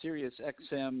on Sirius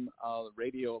XM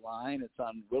radio line. It's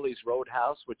on Willie's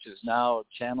Roadhouse, which is now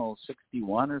channel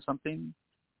 61 or something.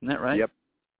 Isn't that right? Yep.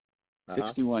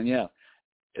 61, yeah.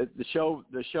 The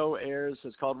show airs.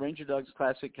 It's called Ranger Doug's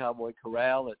Classic Cowboy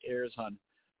Corral. It airs on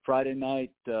Friday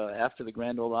night after the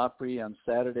Grand Ole Opry, on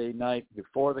Saturday night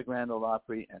before the Grand Ole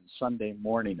Opry, and Sunday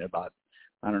morning about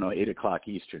 8 o'clock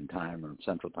Eastern time or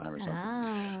Central time or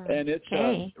something. And it's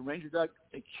Ranger Doug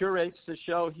curates the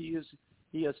show.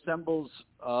 He assembles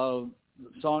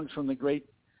songs from the great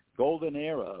golden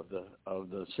era of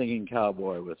the singing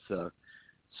cowboy with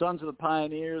Sons of the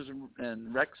Pioneers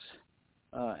and Rex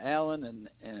Allen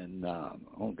and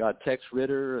Tex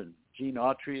Ritter and Gene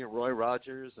Autry and Roy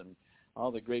Rogers and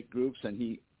all the great groups. And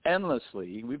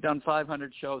we've done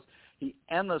 500 shows, he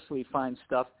endlessly finds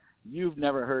stuff you've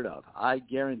never heard of. I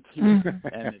guarantee it.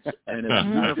 And it's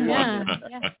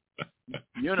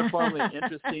uniformly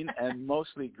interesting and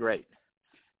mostly great.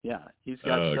 Yeah, he's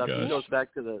got stuff. Gosh. He goes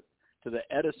back to the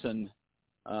Edison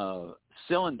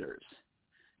cylinders.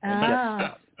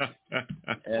 And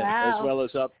as well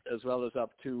as up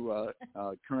to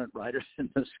current Riders in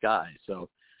the Sky. So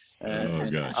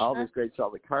and all this great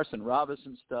stuff, the Carson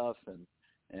Robinson stuff, man,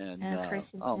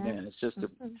 it's just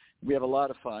we have a lot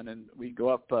of fun, and we go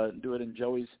up and do it in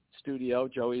Joey's studio.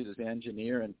 Joey is the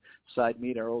engineer, and Side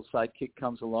Meat, our old sidekick,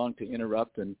 comes along to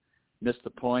interrupt and miss the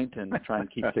point and try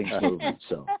and keep things moving.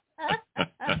 So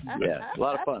yeah, a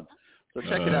lot of fun. So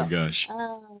check it out. Gosh.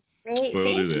 Oh, great!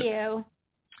 Thank you.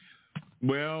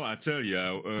 Well, I tell you,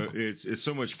 it's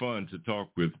so much fun to talk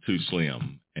with Too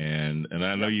Slim, and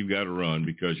I know you've got to run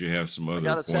because you have some other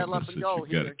appointments that you've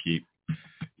got to keep.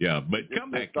 Yeah, but come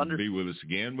back and be with us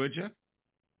again, would you?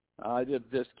 I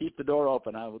did. Just keep the door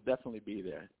open. I will definitely be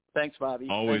there. Thanks, Bobby.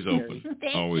 Always open.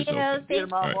 Always open. See you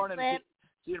tomorrow morning.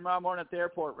 See you tomorrow morning at the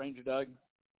airport, Ranger Doug.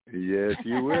 Yes,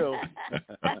 you will.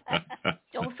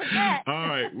 Don't forget. All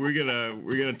right, we're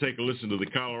gonna take a listen to the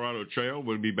Colorado Trail.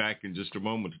 We'll be back in just a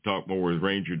moment to talk more with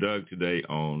Ranger Doug today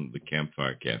on the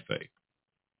Campfire Cafe.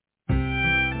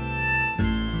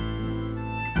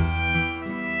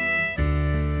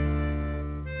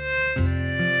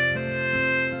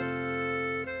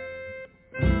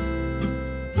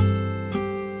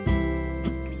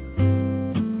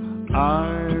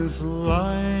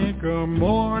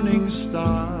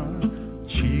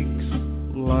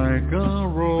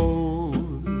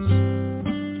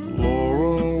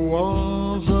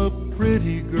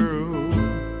 pretty girl,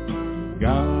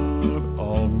 God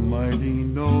Almighty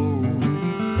knows.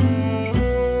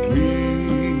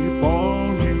 Weep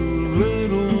all you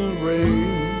little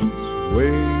rains,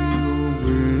 wail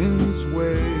winds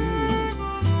wail,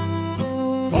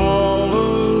 all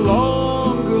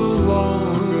along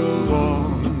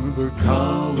the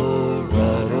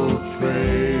Colorado Trail.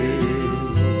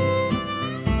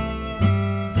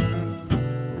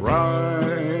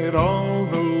 Ride all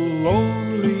the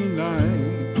lonely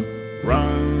night,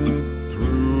 ride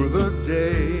through the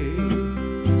day,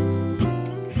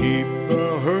 keep the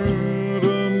herd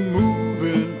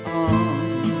moving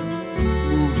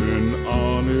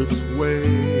on its way.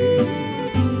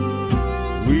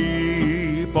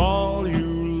 Weep all you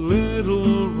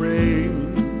little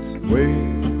rains,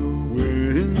 wail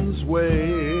winds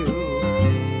wail,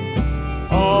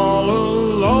 all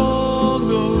along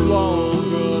the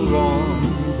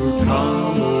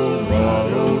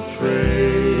Colorado Trail.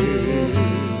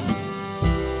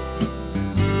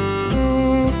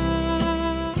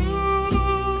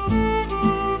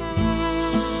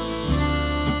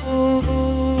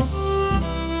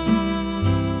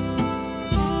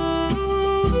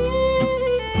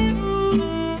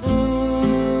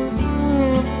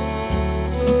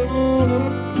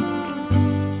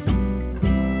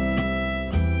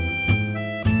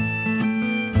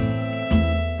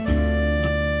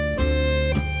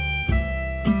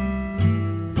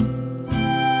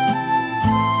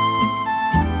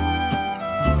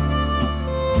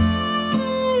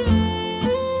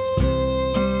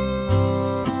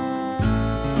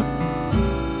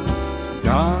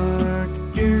 Dark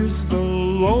is the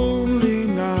lonely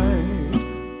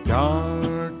night,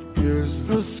 dark is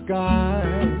the sky.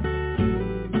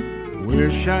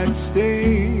 Wish I'd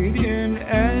stayed in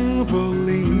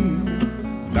Abilene,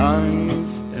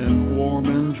 nice and warm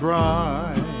and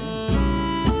dry.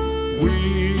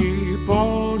 Weep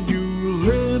all you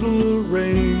little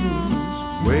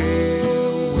rains,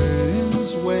 wail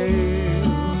winds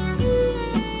wail,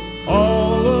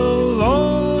 all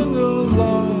along the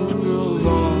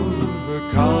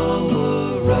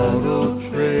Colorado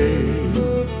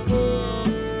Trail,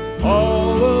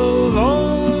 all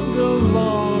along the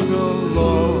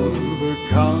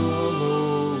Colorado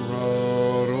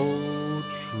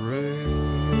Trail.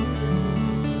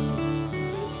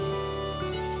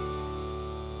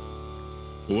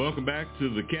 Welcome back to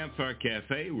the Campfire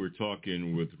Cafe. We're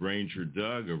talking with Ranger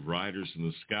Doug of Riders in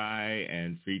the Sky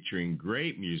and featuring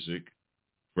great music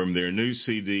from their new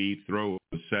CD, Throw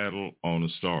a Saddle on a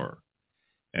Star.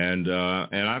 And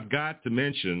I've got to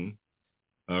mention,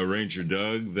 Ranger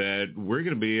Doug, that we're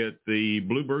going to be at the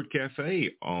Bluebird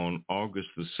Cafe on August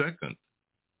the 2nd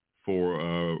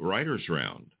for Writers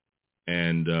Round.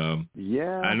 And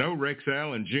I know Rex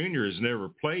Allen Jr. has never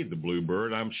played the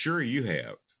Bluebird. I'm sure you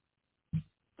have.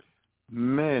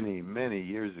 Many, many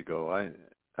years ago.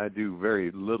 I do very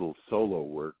little solo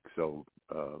work, so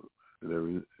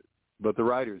but the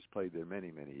Riders played there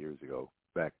many, many years ago,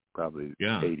 back probably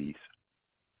 80s.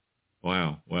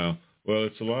 Wow. Well,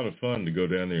 it's a lot of fun to go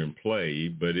down there and play,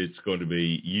 but it's going to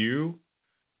be you,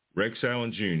 Rex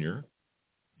Allen Jr.,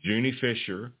 Junie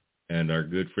Fisher, and our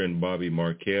good friend Bobby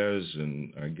Marquez,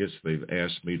 and I guess they've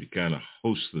asked me to kind of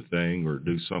host the thing or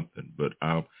do something, but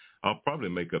I'll probably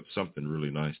make up something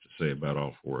really nice to say about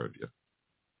all four of you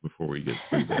before we get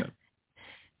through that.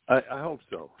 I hope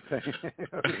so. I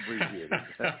appreciate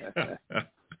it.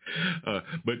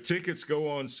 But tickets go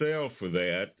on sale for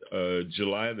that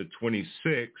July the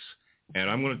 26th, and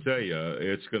I'm going to tell you,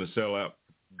 it's going to sell out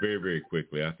very, very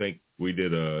quickly. I think we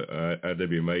did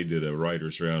IWMA did a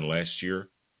Writers Round last year,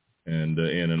 and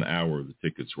in an hour the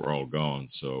tickets were all gone.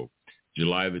 So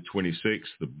July the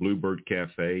 26th, the Bluebird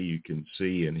Cafe, you can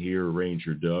see and hear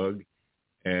Ranger Doug,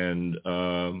 and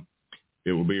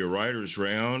it will be a Writers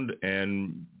Round,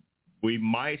 and we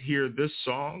might hear this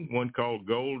song, one called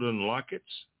Golden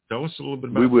Lockets. Tell us a little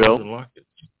bit about Golden Lockets.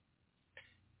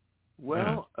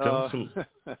 Well,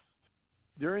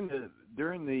 during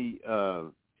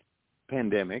the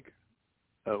pandemic,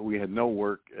 we had no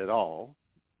work at all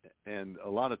and a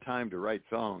lot of time to write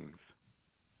songs.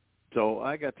 So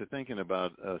I got to thinking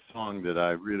about a song that I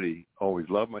really always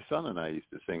loved. My son and I used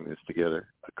to sing this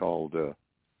together, called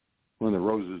When the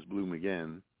Roses Bloom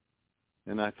Again.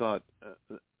 And I thought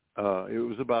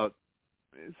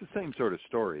it's the same sort of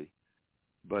story,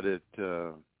 but it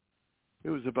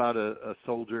was about a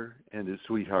soldier and his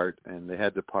sweetheart, and they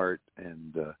had to part,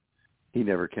 and he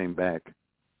never came back.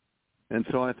 And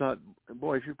so I thought,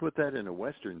 boy, if you put that in a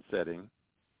Western setting,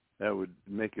 that would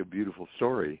make a beautiful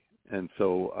story. And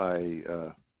so I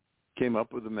came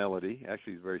up with a melody.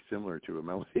 Actually, it's very similar to a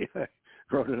melody I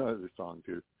wrote another song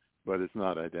too, but it's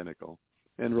not identical,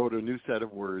 and wrote a new set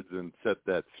of words and set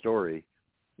that story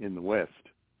in the West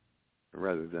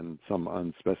rather than some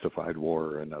unspecified war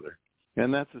or another.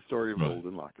 And that's the story of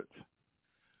Golden Lockets.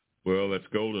 Well, that's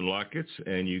Golden Lockets,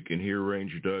 and you can hear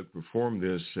Ranger Doug perform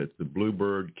this at the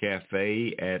Bluebird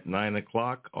Cafe at 9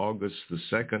 o'clock, August the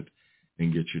 2nd,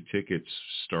 and get your tickets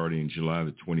starting July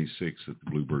the 26th at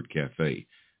the Bluebird Cafe.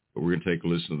 But we're going to take a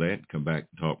listen to that and come back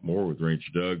and talk more with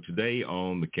Ranger Doug today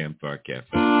on the Campfire Cafe.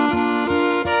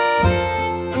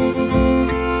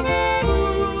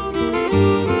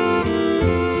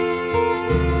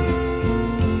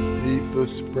 Beneath the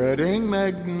spreading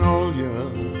magnolia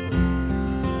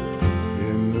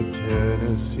in the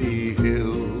Tennessee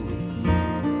hills,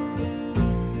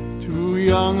 two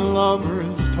young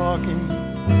lovers talking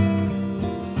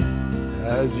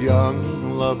as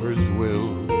young lovers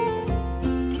will.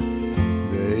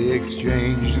 They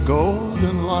exchanged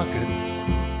golden lockets,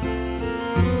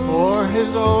 for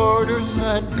his orders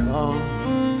had come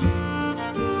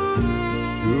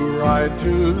to ride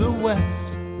to the west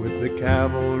with the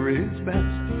cavalry's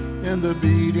best and the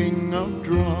beating of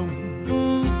drums.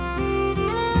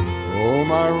 Oh,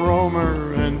 my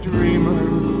roamer and dreamer,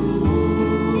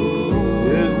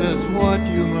 is this what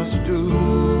you must do,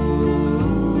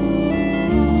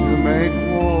 to make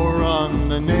war on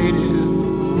the native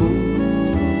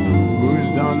who's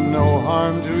done no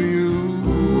harm to you?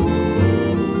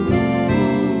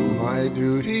 My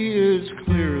duty is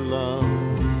clear, love,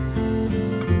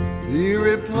 he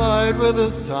replied with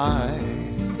a sigh,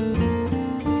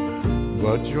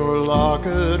 but your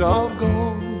locket of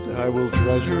gold I will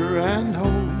treasure and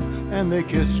hold. And they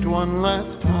kissed one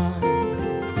last time.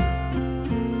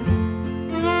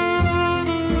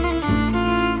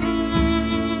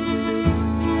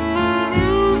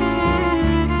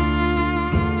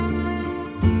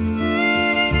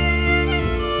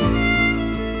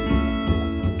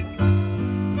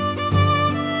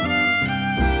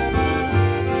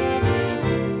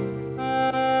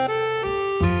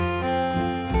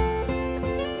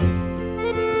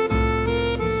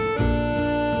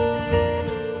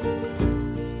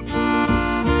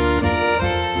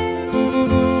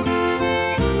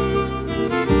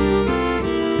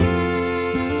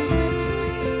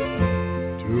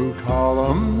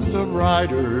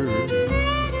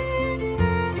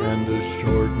 And a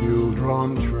short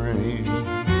mule-drawn train,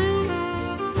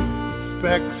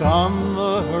 specks on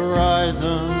the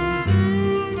horizon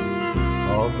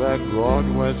of that broad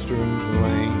western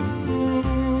plain,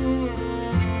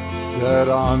 set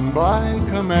on by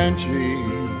Comanche,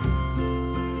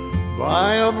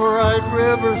 by a bright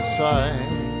riverside,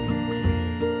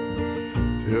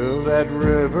 till that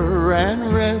river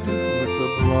ran red with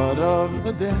the blood of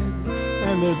the dead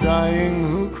and the dying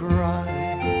who cry.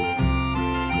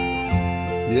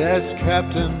 Yes,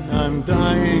 Captain, I'm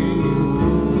dying,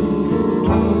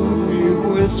 he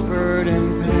whispered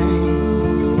in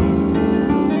pain,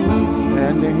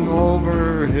 handing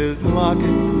over his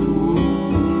locket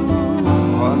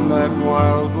on that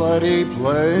wild bloody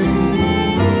plain.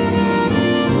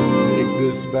 Take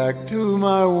this back to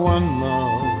my one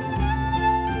love,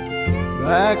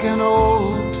 back in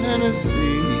old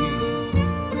Tennessee,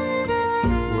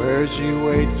 where she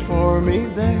waits for me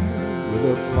there with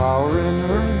a flower in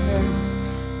her hair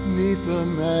 'neath a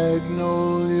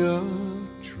magnolia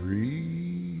tree.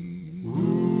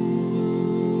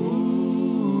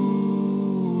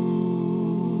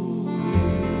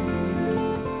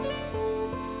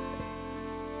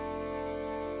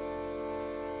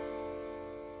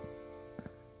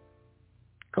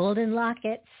 Golden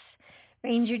Lockets.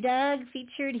 Ranger Doug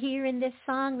featured here in this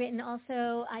song, written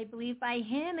also, I believe, by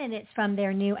him, and it's from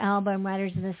their new album,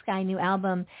 Riders in the Sky, new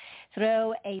album,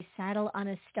 Throw a Saddle on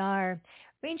a Star.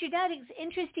 Ranger Doug, it's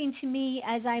interesting to me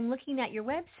as I'm looking at your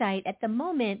website. At the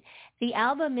moment, the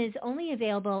album is only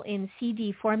available in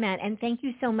CD format, and thank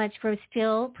you so much for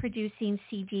still producing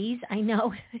CDs. I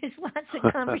know there's lots of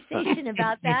conversation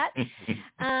about that.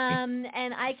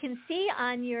 And I can see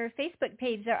on your Facebook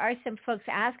page there are some folks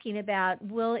asking about,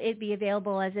 will it be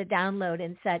available as a download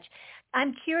and such.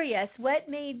 I'm curious, what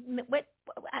made you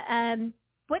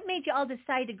all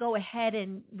decide to go ahead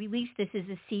and release this as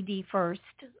a CD first,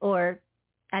 or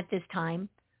at this time?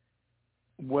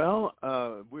 Well,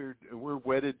 we're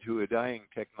wedded to a dying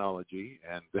technology,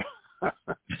 and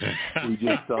we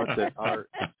just thought that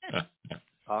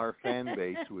our fan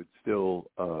base would still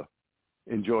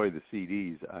enjoy the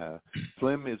CDs.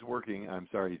 Slim is working. I'm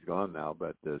sorry he's gone now,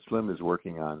 but Slim is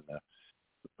working on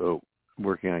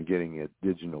getting a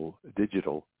digital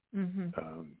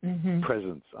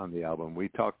presence on the album. We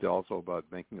talked also about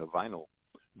making a vinyl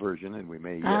version, and we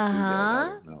may yet do that.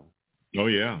 I don't know. Oh,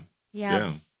 yeah.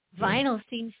 Yeah. Vinyl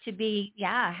seems to be,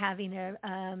 having a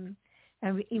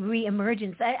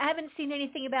re-emergence. I haven't seen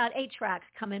anything about 8-tracks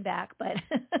coming back, but...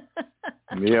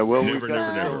 Yeah, well, never.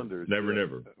 Cylinders.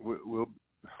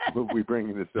 We'll be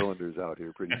bringing the cylinders out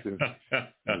here pretty soon.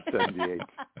 78.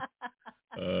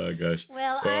 Gosh.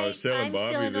 Well, I was telling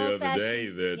Bobby the other day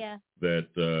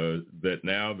that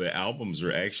now the albums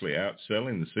are actually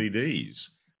outselling the CDs,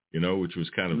 which was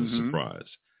kind of a surprise.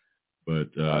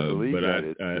 But I believe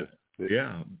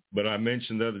but I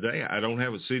mentioned the other day I don't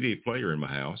have a CD player in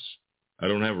my house. I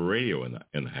don't have a radio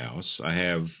in the house. I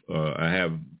have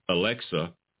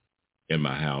Alexa in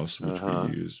my house, which we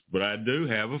use, but I do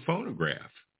have a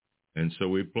phonograph, and so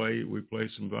we play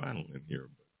some vinyl in here.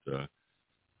 But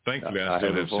thankfully, I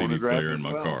still have a CD player in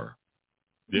my car.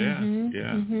 Yeah,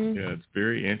 it's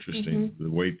very interesting the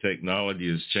way technology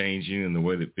is changing and the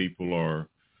way that people are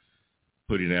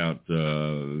putting out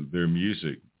their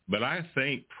music. But I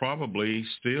think probably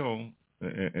still,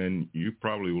 and you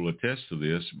probably will attest to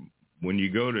this, when you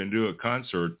go to do a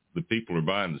concert, the people are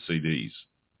buying the CDs.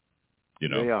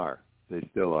 They are. They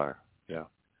still are. Yeah.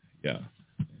 Yeah.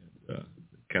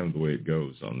 Kind of the way it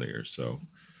goes on there. So,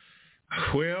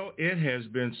 well, it has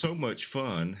been so much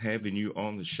fun having you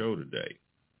on the show today.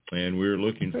 And we're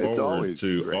looking forward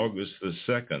to great. August the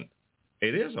 2nd.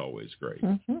 It is always great.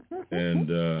 And,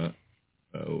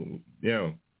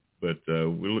 but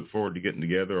we look forward to getting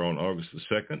together on August the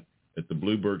 2nd at the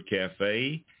Bluebird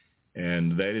Cafe.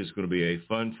 And that is going to be a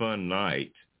fun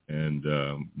night. And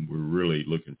we're really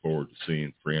looking forward to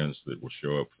seeing friends that will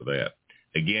show up for that.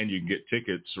 Again, you can get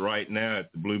tickets right now at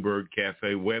the Bluebird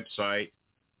Cafe website,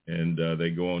 and they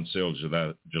go on sale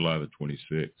July the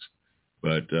 26th.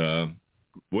 But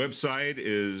website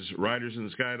is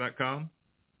ridersinthesky.com?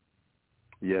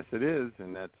 Yes, it is,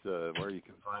 and that's where you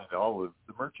can find all of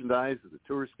the merchandise, the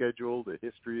tour schedule, the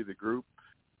history of the group,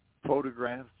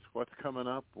 photographs, what's coming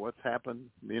up, what's happened.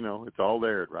 It's all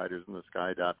there at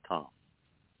ridersinthesky.com.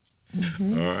 All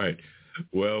right.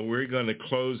 Well, we're going to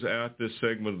close out this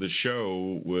segment of the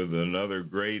show with another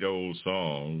great old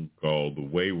song called The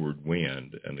Wayward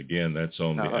Wind. And again, that's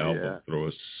on the album, Throw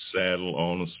a Saddle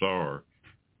on a Star.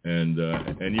 And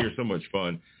you're so much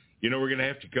fun. We're going to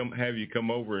have to have you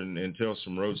come over and tell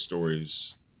some road stories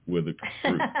with the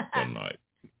group one night.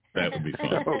 That would be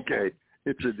fun. Okay.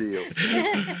 It's a deal.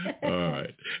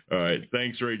 All right.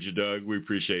 Thanks, Ranger Doug. We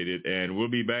appreciate it. And we'll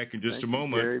be back in just a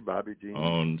moment. Gary, Bobby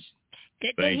Jean.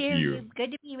 Good to hear you.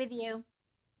 Good to be with you.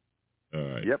 All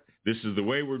right. Yep. This is The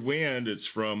Wayward Wind. It's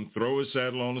from Throw a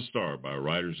Saddle on a Star by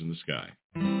Riders in the Sky.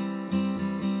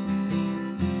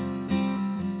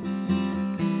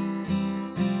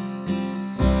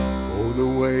 Oh, the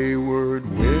wayward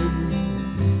wind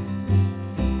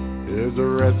is a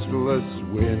restless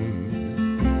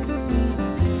wind,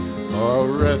 a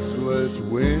restless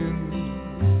wind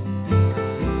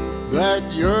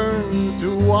that yearns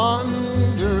to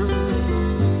wander.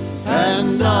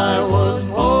 And I was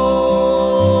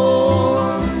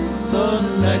born the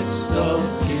next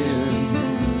of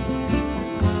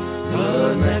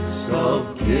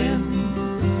kin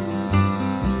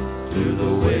to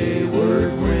the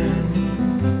wayward wind.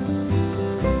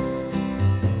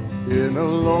 In a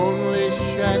lonely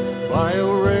shack by a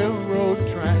railroad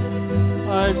track,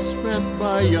 I spent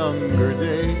my younger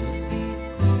days,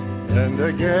 and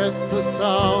I guess the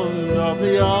sound of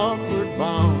the outward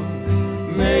bound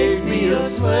made me a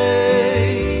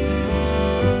slave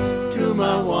to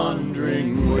my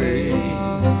wandering way.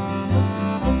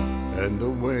 And the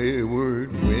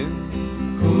wayward wind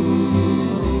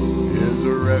is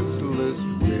a restless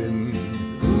wind,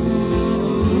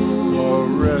 a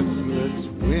restless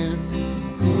wind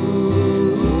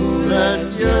that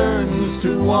yearns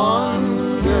to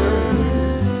wander.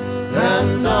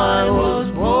 And I was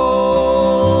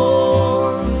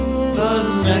born the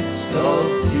next of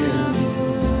kin,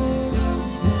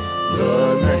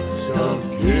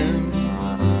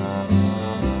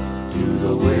 to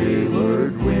the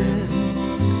wayward wind.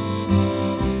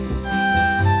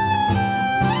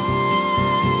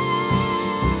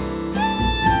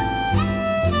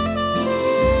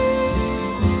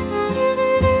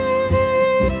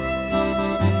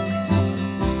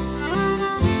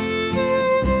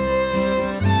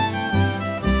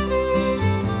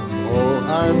 Oh,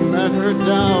 I met her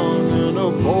down in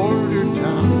a border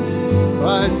town.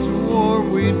 I swore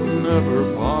we'd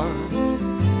never part,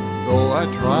 though I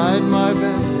tried my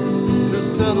best to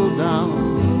settle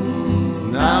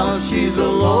down. Now she's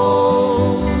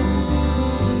alone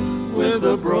with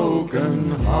a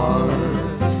broken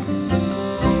heart,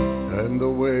 and the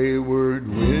wayward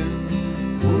wind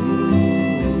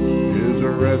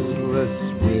restless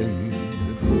wind,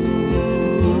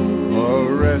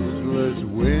 a restless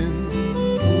wind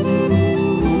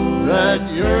that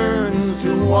yearns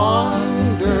to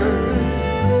wander,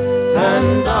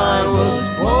 and I was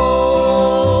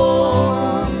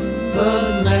born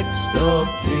the next of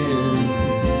kin,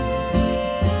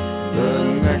 the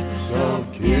next of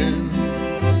kin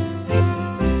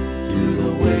to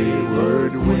the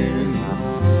wayward wind,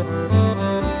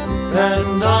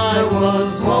 and I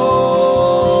was born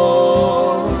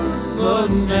the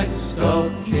next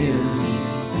of kin,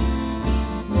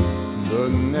 the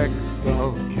next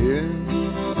of kin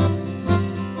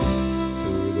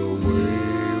to the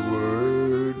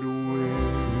wayward wind.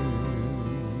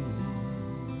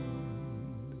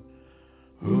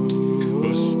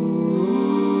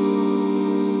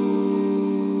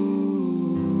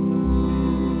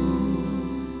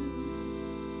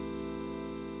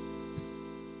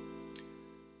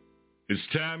 It's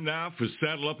time now for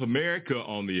Saddle Up America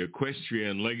on the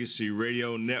Equestrian Legacy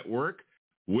Radio Network.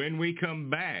 When we come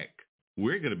back,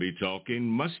 we're going to be talking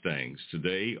Mustangs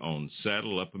today on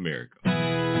Saddle Up America.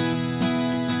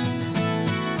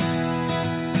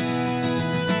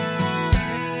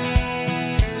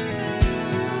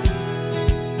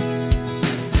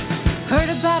 Heard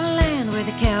about a land where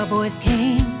the cowboys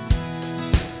came,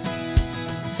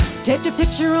 taped a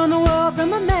picture on the wall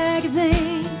from a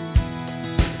magazine.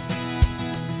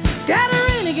 Got a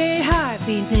renegade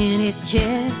heartbeat in his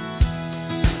chest,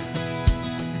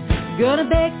 gonna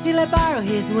beg till I borrow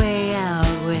his way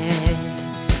out west.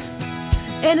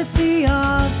 And a sea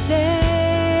of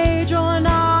stage going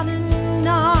on and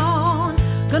on,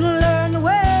 gonna learn the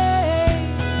way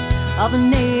of a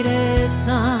native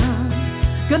son,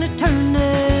 gonna turn the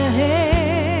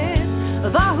head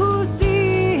of all who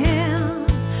see him,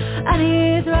 and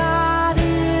he's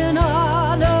riding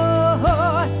on a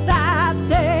horse that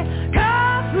say,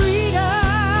 come freedom.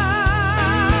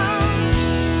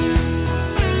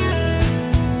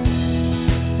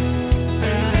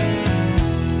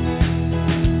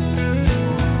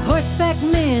 Horseback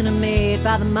men are made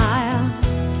by the mile,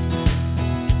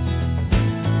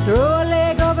 throw a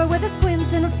leg over with a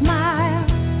squint and a smile.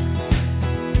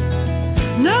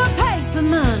 No price of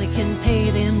money can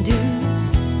pay them dues,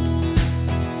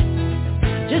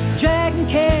 just dragging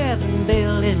calves and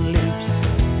building loops.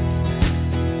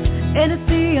 And a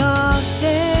sea of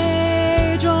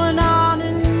stage going on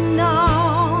and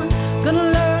on,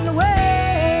 gonna learn the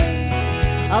way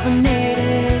of a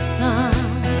native son,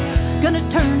 gonna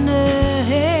turn the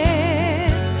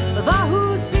head of all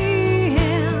who see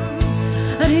him,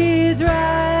 and he's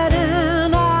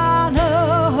riding on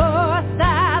a horse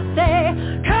that say,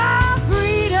 come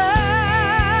freedom,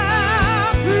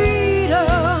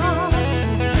 freedom.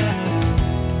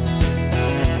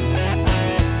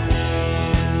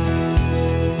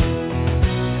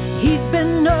 He's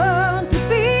been known to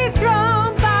be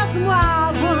thrown by some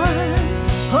wild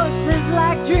ones, horses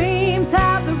like dreams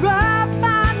have the rough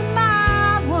by the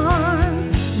mild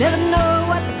ones. Never know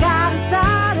what they got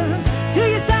inside them till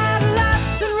you saddle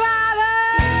up and ride 'em.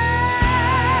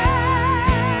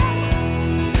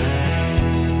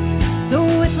 So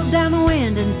whistle down the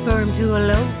wind and spur 'em to a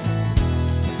lope.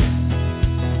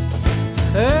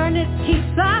 Ernest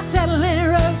keeps on settling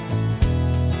rope.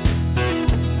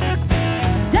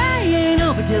 Day ain't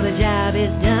over till the job is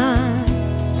done.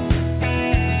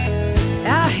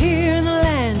 Out here in the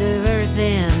land of earth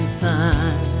and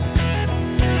sun,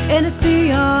 and a sea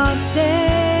of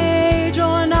stage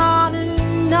going on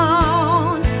and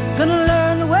on, gonna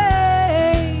learn the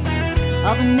way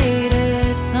of a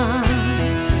native son,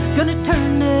 gonna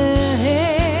turn the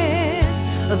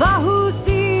head of all who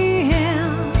see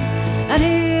him, and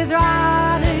he's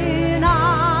riding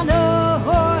on a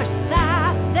horse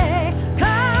that say,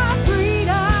 come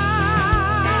freedom.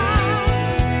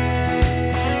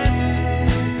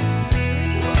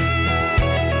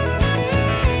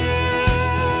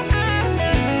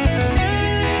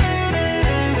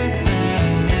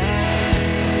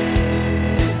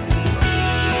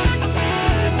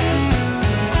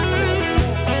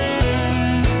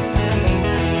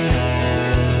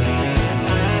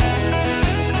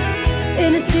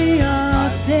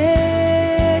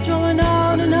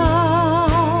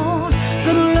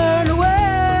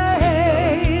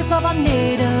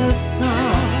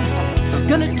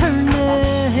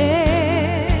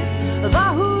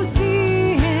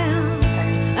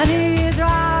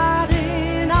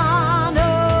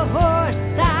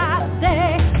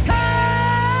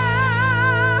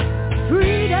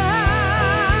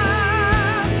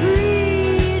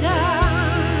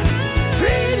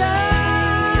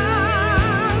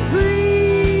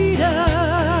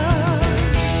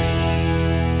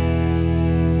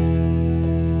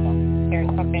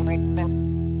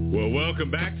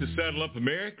 Welcome back to Saddle Up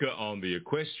America on the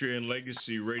Equestrian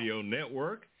Legacy Radio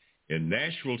Network in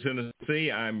Nashville,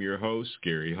 Tennessee. I'm your host,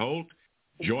 Gary Holt.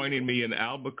 Joining me in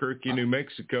Albuquerque, New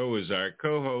Mexico is our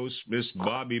co-host, Miss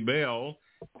Bobby Bell.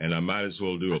 And I might as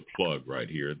well do a plug right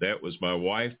here. That was my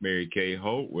wife, Mary Kay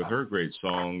Holt, with her great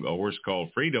song, A Horse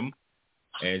Called Freedom.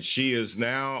 And she is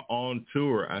now on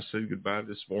tour. I said goodbye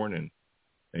this morning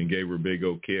and gave her a big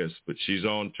old kiss. But she's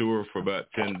on tour for about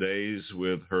 10 days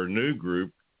with her new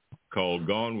group called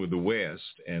Gone with the West.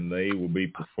 And they will be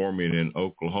performing in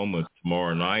Oklahoma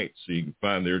tomorrow night. So you can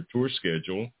find their tour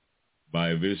schedule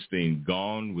by visiting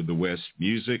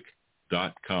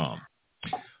gonewiththewestmusic.com.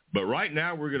 But right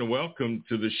now we're going to welcome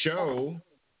to the show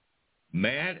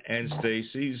Matt and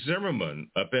Stacie Zimmerman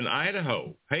up in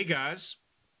Idaho. Hey, guys.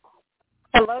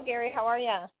 Hello, Gary. How are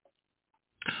you?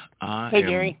 Hey,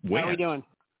 Gary. Wet. How are we doing?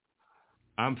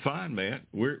 I'm fine, Matt.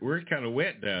 We're kind of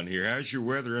wet down here. How's your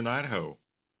weather in Idaho?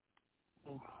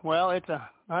 Well, it's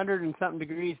 100 and something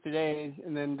degrees today,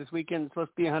 and then this weekend it's supposed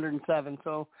to be 107,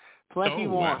 so plenty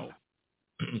warm.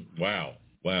 Wow.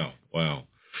 Wow.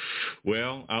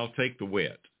 Well, I'll take the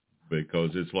wet because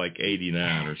it's like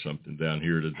 89 or something down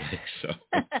here today. So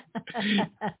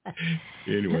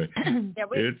anyway, yeah,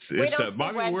 we don't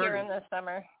Bobby, wet here in the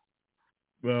summer.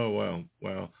 Well.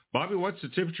 Bobby, what's the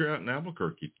temperature out in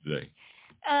Albuquerque today?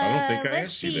 I don't think I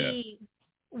asked you that.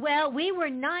 Well, we were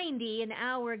 90 an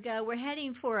hour ago. We're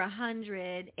heading for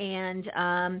 100, and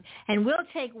we'll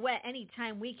take wet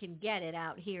anytime we can get it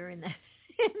out here in the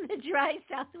dry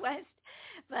Southwest.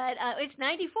 But it's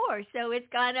 94, so it's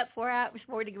gone up 4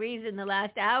 degrees in the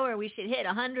last hour. We should hit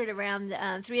 100 around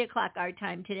 3 o'clock our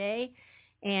time today,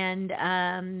 and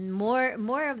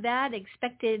more of that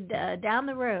expected down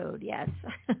the road. Yes.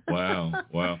 Wow.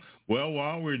 Well,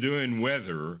 while we're doing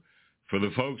weather, for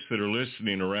the folks that are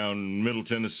listening around Middle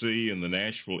Tennessee and the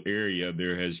Nashville area,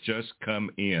 there has just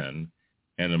come in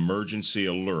an emergency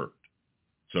alert.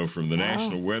 So from the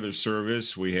National Weather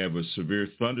Service, we have a severe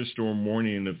thunderstorm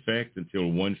warning in effect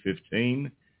until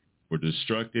 1:15 for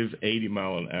destructive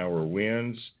 80-mile-an-hour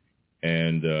winds.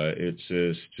 And it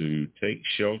says to take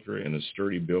shelter in a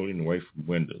sturdy building away from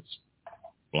windows.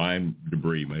 Blind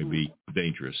debris may be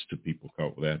dangerous to people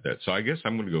caught without that. So I guess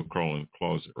I'm going to go crawl in the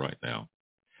closet right now.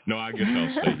 No, I guess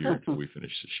I'll stay here until we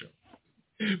finish the show.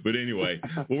 But anyway,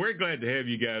 well, we're glad to have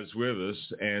you guys with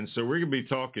us. And so we're going to be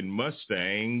talking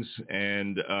Mustangs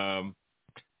and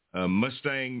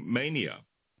Mustang Mania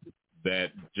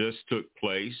that just took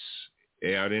place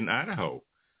out in Idaho.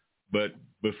 But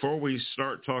before we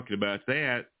start talking about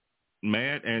that,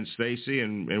 Matt and Stacie,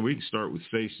 and we can start with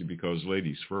Stacie because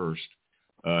ladies first,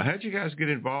 how'd you guys get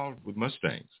involved with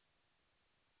Mustangs?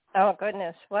 Oh,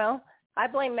 goodness. Well, I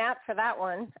blame Matt for that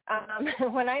one.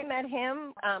 When I met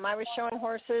him, I was showing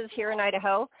horses here in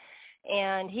Idaho,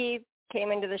 and he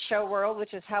came into the show world,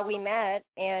 which is how we met,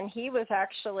 and he was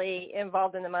actually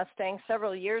involved in the Mustang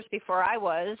several years before I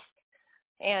was,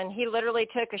 and he literally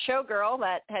took a showgirl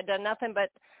that had done nothing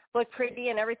but look pretty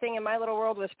and everything in my little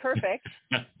world was perfect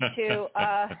to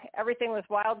everything was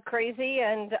wild, crazy,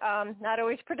 and not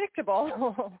always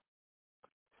predictable.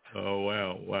 Oh,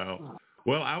 wow.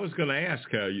 Well, I was going to ask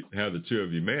how the two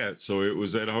of you met. So it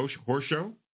was at a horse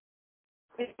show?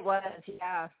 It was,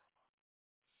 yeah.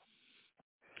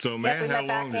 So, Matt, how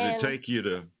long did it take you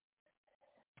to...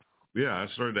 Yeah, I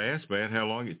started to ask Matt how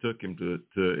long it took him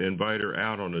to invite her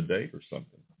out on a date or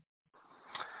something.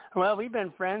 Well, we've been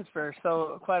friends for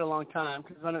quite a long time.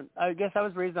 Because I guess I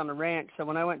was raised on a ranch, so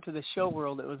when I went to the show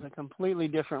world, it was a completely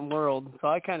different world. So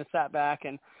I kind of sat back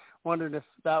and wondered if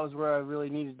that was where I really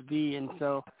needed to be. And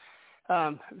so...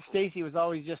 Stacie was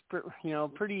always just,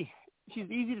 pretty,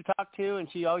 she's easy to talk to, and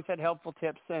she always had helpful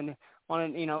tips and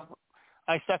wanted,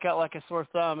 I stuck out like a sore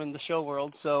thumb in the show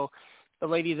world. So the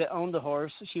lady that owned the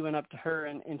horse, she went up to her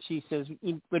and she says,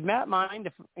 would Matt mind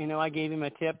if, I gave him a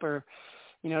tip or,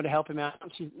 to help him out?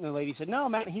 And the lady said, no,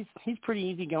 Matt, he's pretty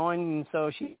easygoing. And so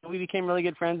we became really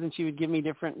good friends, and she would give me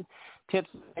different tips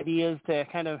and ideas to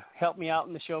kind of help me out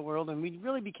in the show world. And we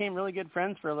really became really good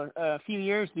friends for a few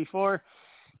years before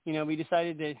we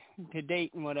decided to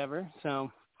date and whatever.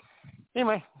 So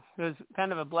anyway, it was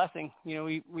kind of a blessing.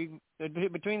 We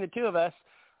between the two of us,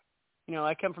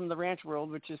 I come from the ranch world,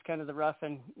 which is kind of the rough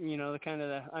and, the kind of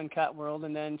the uncut world.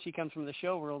 And then she comes from the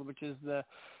show world, which is the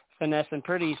finesse and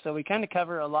pretty. So we kind of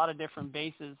cover a lot of different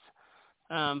bases,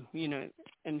 and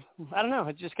I don't know,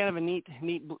 it's just kind of a neat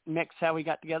mix how we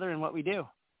got together and what we do.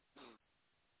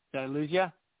 Did I lose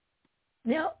you?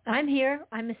 No, I'm here.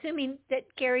 I'm assuming that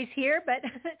Gary's here, but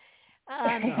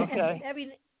okay.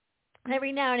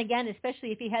 every now and again,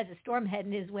 especially if he has a storm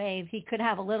heading his way, he could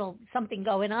have a little something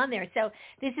going on there. So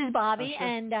this is Bobby,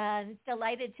 and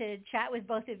delighted to chat with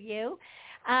both of you.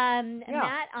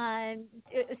 Matt,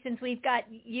 since we've got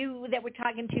you that we're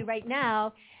talking to right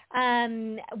now,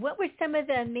 what were some of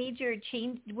the major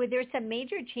were there some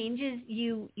major changes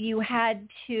you had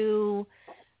to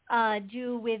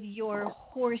do with your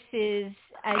horses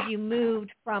as you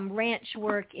moved from ranch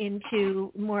work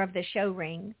into more of the show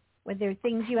ring? Were there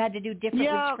things you had to do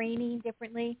differently, training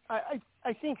differently?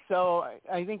 I think so.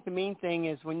 I think the main thing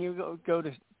is when you go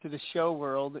to the show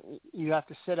world, you have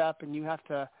to sit up and you have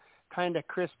to kind of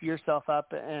crisp yourself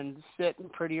up and sit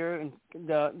prettier. And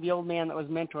the old man that was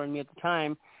mentoring me at the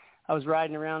time, I was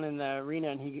riding around in the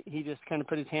arena, and he just kind of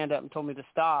put his hand up and told me to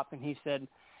stop. And he said,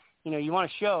 you want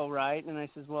to show, right? And I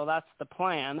says, well, that's the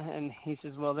plan. And he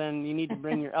says, well, then you need to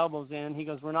bring your elbows in. He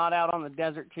goes, we're not out on the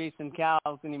desert chasing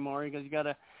cows anymore. He goes,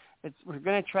 we're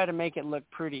going to try to make it look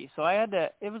pretty. So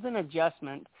it was an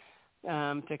adjustment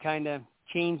to kind of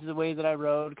change the way that I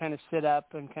rode, kind of sit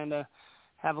up and kind of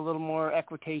have a little more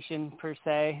equitation per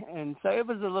se. And so it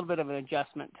was a little bit of an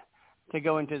adjustment to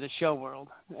go into the show world.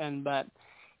 But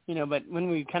when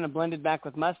we kind of blended back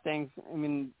with Mustangs, I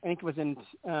think it was in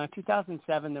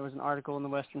 2007, there was an article in the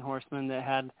Western Horseman that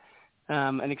had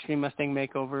an Extreme Mustang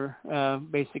makeover,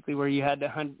 basically where you had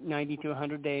 90 to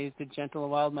 100 days to gentle a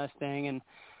wild Mustang. And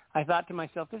I thought to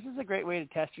myself, this is a great way to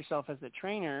test yourself as a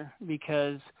trainer,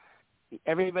 because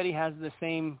everybody has the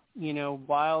same,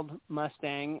 wild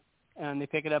Mustang, and they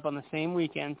pick it up on the same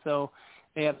weekend. So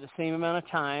they have the same amount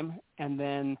of time, and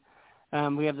then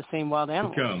we have the same wild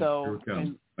animals. Here it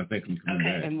comes. I think I'm coming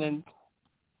back. And then,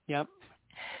 yep.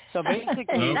 So basically,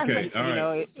 okay, all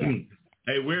right.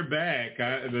 Hey, we're back.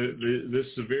 This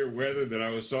severe weather that I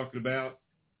was talking about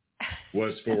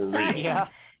was for real. Yeah.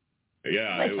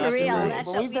 Yeah, it was for real. That's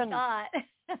what we thought.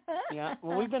 Yeah.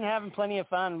 Well, we've been having plenty of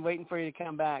fun waiting for you to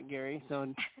come back, Gary. So,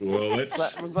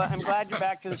 I'm glad you're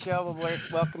back to the show. We'll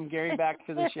welcome Gary back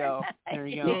to the show. There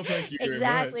you go. Well, thank you very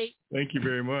much. Thank you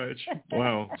very much.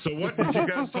 Wow. So, what did you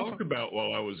guys talk about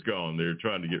while I was gone? They were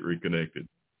trying to get reconnected.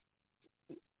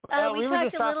 We talked a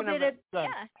little bit of. Yeah.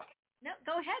 No,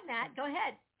 go ahead, Matt. Go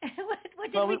ahead.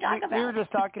 What did we talk about? We were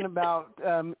just talking about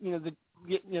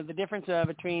the difference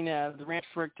between the ranch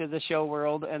work to the show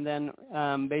world, and then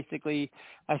basically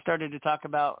I started to talk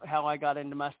about how I got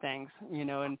into Mustangs,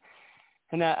 and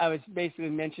I was basically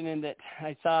mentioning that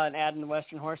I saw an ad in the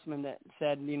Western Horseman that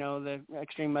said, the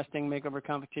Extreme Mustang Makeover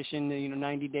Competition,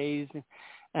 90 days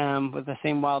with the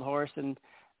same wild horse,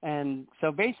 and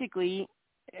so basically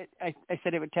I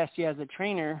said it would test you as a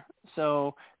trainer,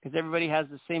 so because everybody has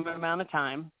the same amount of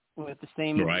time with the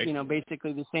same,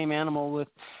 basically the same animal with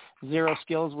zero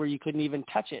skills where you couldn't even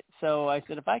touch it. So I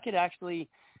said, if I could actually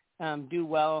do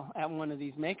well at one of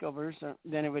these makeovers,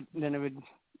 then it would,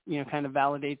 kind of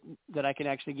validate that I could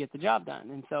actually get the job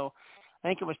done. And so I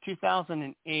think it was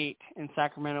 2008 in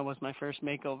Sacramento was my first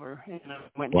makeover. And I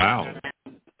went to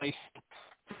place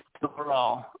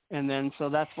overall. And then, so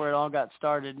that's where it all got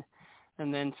started.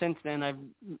 And then since then, I've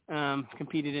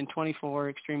competed in 24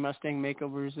 Extreme Mustang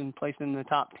makeovers and placed in the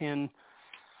top 10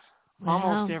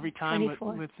 almost every time,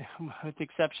 with the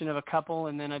exception of a couple.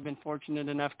 And then I've been fortunate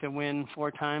enough to win 4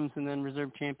 times and then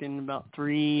reserve champion about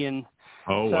 3. And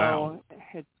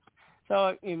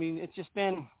it's just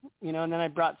been, and then I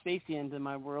brought Stacie into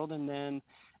my world. And then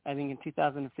I think in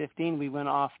 2015, we went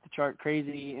off the chart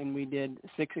crazy and we did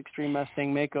 6 Extreme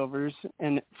Mustang makeovers.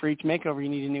 And for each makeover, you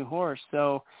need a new horse.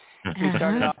 So we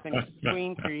started off in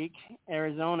Queen Creek,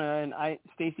 Arizona, and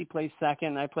Stacie placed second,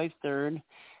 and I placed third.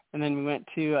 And then we went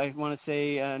to, I want to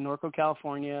say, Norco,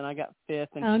 California, and I got 5th.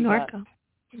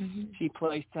 And she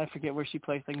placed, I forget where she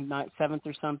placed, like 7th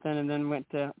or something. And then went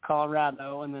to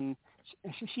Colorado, and then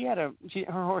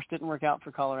her horse didn't work out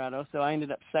for Colorado, so I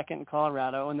ended up 2nd in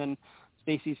Colorado. And then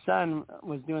Stacie's son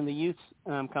was doing the youth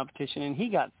competition, and he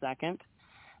got 2nd.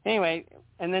 Anyway,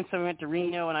 and then so we went to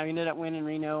Reno, and I ended up winning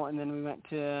Reno, and then we went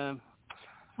to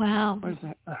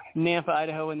Nampa,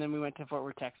 Idaho, and then we went to Fort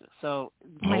Worth, Texas. So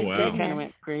it kind of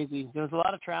went crazy. There was a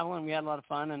lot of traveling. We had a lot of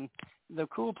fun, and the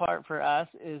cool part for us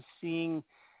is seeing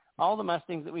all the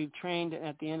Mustangs that we've trained.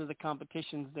 At the end of the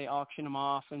competitions, they auction them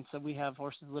off, and so we have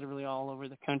horses literally all over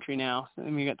the country now. So,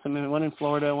 and we got one in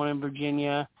Florida, one in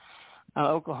Virginia,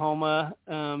 Oklahoma,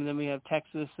 then we have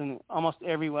Texas and almost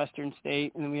every western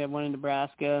state, and then we have one in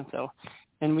Nebraska. So,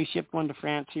 and we shipped one to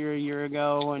France here a year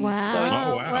ago. And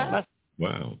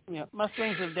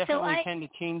Mustangs have definitely tend to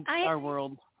change our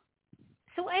world.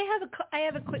 So I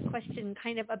have a quick question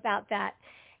kind of about that.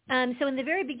 So in the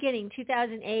very beginning,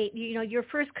 2008, your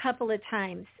first couple of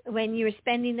times when you were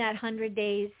spending that 100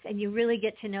 days and you really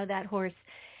get to know that horse,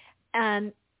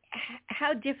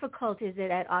 how difficult is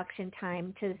it at auction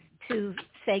time to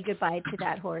say goodbye to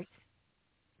that horse?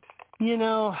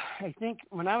 I think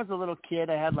when I was a little kid,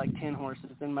 I had like 10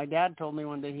 horses, and my dad told me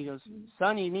one day, he goes,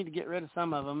 "Son, you need to get rid of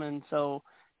some of them." And so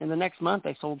in the next month,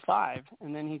 I sold 5,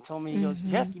 and then he told me, he goes,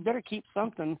 "Jeff, you better keep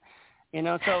something."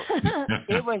 So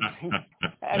it was,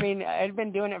 I'd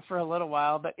been doing it for a little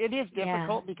while, but it is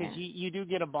difficult because you do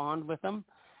get a bond with them.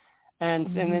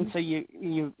 And then so you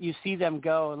see them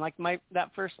go. And like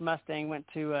that first Mustang went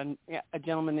to a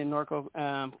gentleman in Norco,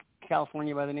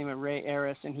 California by the name of Ray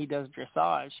Aris, and he does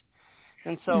dressage.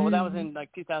 And so that was in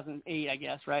like 2008, I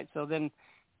guess, right? So then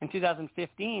in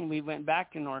 2015, we went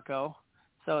back to Norco.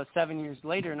 So it's 7 years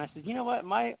later, and I said, you know what,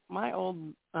 my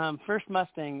old first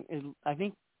Mustang is, I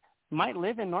think, might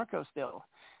live in Norco still.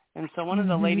 And so one of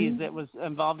the ladies that was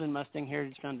involved in Mustang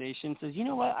Heritage Foundation says, you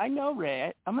know what, I know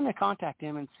Ray. I'm going to contact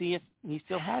him and see if he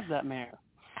still has that mare.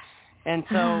 And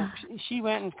so she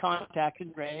went and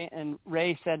contacted Ray, and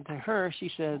Ray said to her,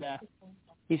 he said,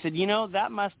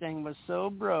 that Mustang was so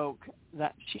broke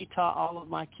that she taught all of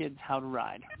my kids how to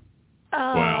ride. Oh.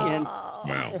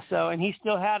 Wow. So, and he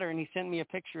still had her, and he sent me a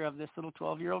picture of this little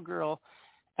 12-year-old girl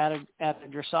at a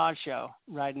dressage show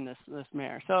riding this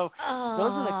mare. So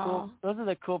those are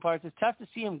the cool parts. It's tough to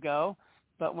see them go,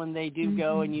 but when they do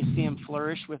go and you see them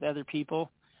flourish with other people,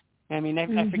 I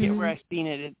forget where I seen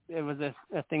it. It was a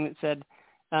thing that said,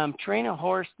 train a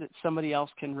horse that somebody else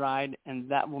can ride, and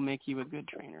that will make you a good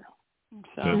trainer.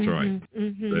 So. That's right.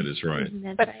 That is right.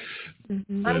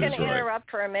 I'm going to interrupt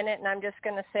for a minute, and I'm just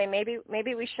going to say maybe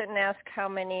we shouldn't ask how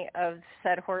many of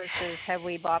said horses have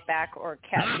we bought back or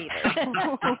kept either.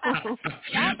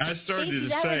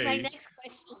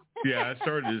 I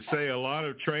started to say a lot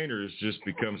of trainers just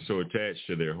become so attached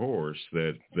to their horse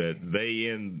that they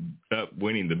end up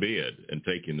winning the bid and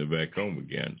taking them back home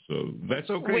again. So that's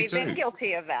okay. We've been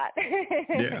guilty of that.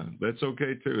 Yeah, that's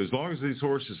okay too. As long as these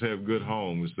horses have good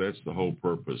homes, that's the whole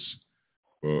purpose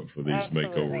for these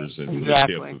makeovers and for the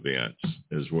tip events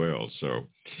as well. So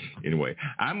anyway,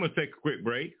 I'm going to take a quick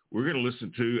break. We're going to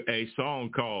listen to a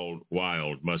song called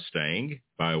Wild Mustang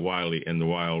by Wiley and the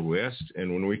Wild West.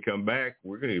 And when we come back,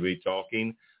 we're going to be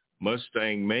talking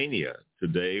Mustang Mania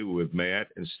today with Matt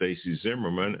and Stacie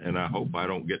Zimmerman. And I hope I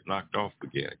don't get knocked off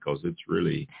again because it's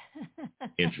really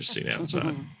interesting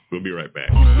outside. We'll be right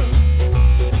back.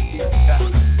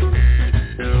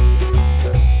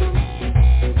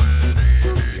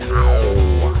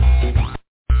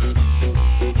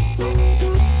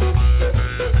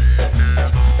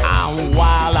 I'm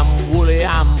wild, I'm woolly,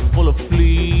 I'm full of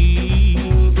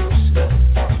fleas.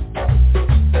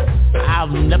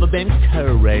 I've never been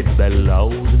carried below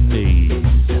the knees.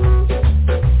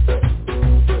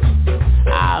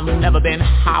 I've never been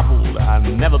hobbled, I've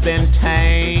never been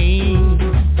tamed.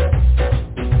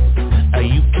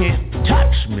 You can't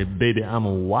touch me, baby, I'm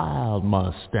a wild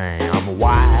Mustang. I'm a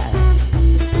wild.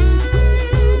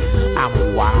 I'm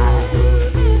a wild.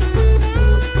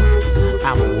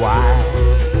 I'm a wild.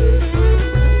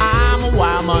 I'm a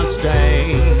wild Mustang.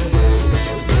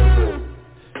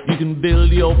 You can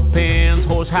build your pens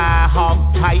horse high,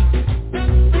 hog tight.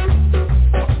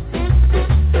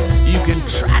 You can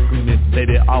track me,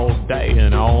 baby, all day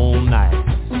and all night.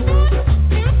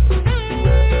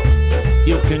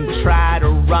 You can try to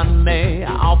run me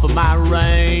off of my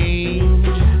range.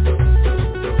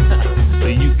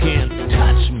 You can't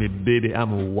touch me, baby,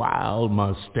 I'm a wild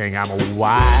Mustang. I'm a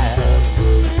wild.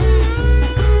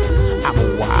 I'm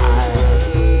a wild.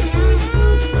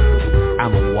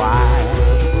 I'm a wild.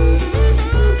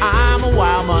 I'm a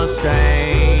wild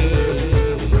Mustang.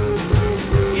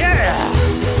 Yeah.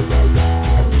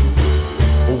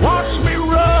 Watch me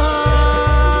run.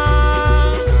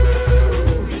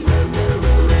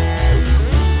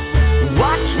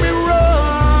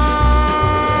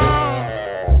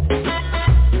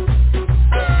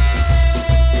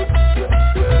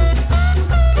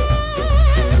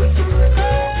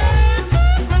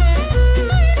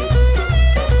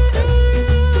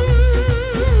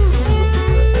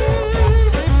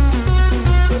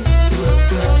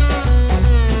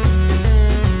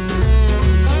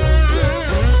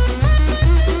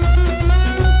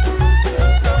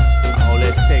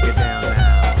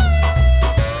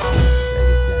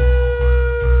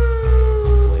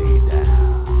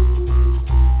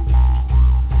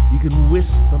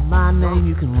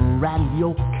 You can rattle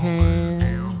your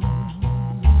can.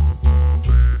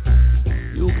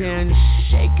 You can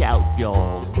shake out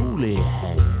your woolly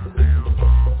hair.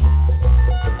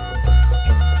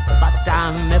 But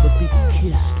I'll never be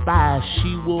kissed by a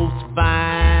she-wolf's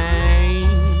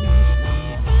vine.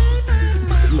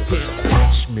 You can't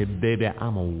catch me, baby,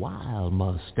 I'm a wild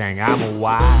Mustang. I'm a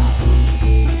wild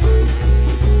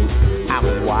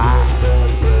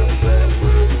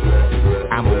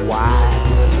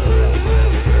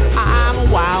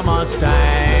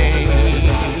Mustang.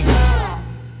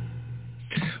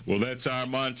 Well, that's our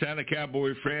Montana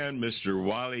cowboy friend, Mr.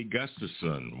 Wiley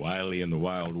Gustafson, Wiley in the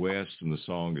Wild West, and the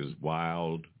song is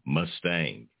Wild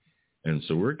Mustang. And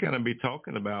so we're going to be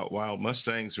talking about wild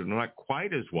Mustangs that are not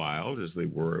quite as wild as they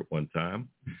were at one time.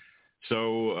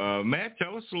 So, Matt,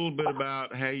 tell us a little bit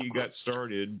about how you got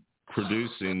started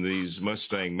producing these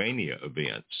Mustang Mania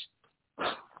events.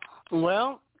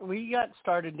 Well, we got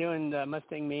started doing the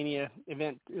Mustang Mania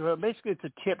event. Well, basically, it's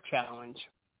a tip challenge.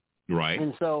 Right.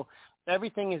 And so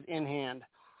everything is in hand.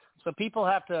 So people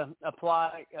have to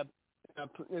apply.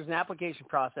 There's an application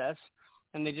process,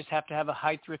 and they just have to have a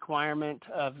height requirement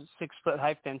of 6-foot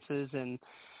high fences and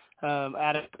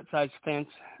adequate size fence,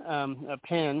 a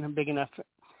pin big enough.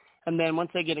 And then once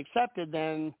they get accepted,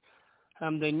 then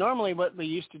they normally, what we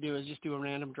used to do is just do a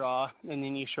random draw, and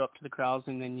then you show up to the crowds,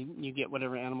 and then you get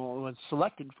whatever animal was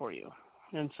selected for you.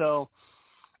 And so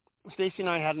Stacie and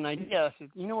I had an idea. I said,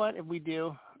 you know what, if we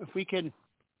could,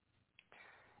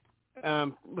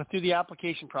 through the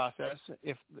application process,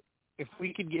 if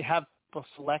we could have people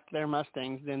select their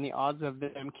Mustangs, then the odds of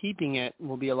them keeping it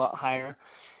will be a lot higher,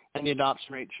 and the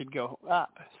adoption rate should go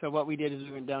up. So what we did is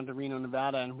we went down to Reno,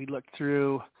 Nevada, and we looked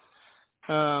through,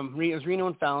 it was Reno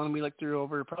and Fallon. We looked through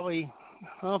over probably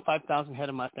 5,000 head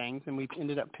of Mustangs, and we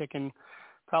ended up picking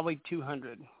probably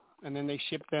 200. And then they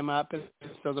shipped them up. And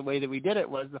so the way that we did it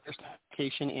was the first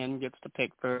application in gets to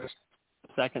pick first,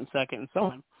 second, and so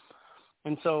on.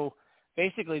 And so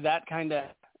basically that kind of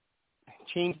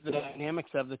changed the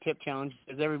dynamics of the tip challenge,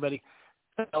 because everybody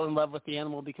fell in love with the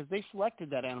animal because they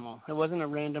selected that animal. It wasn't a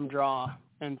random draw.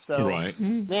 And so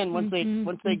then once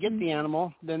they get the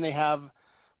animal, then they have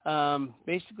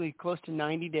basically close to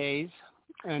 90 days,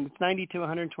 and it's 90 to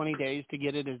 120 days to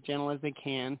get it as gentle as they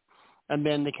can. And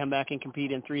then they come back and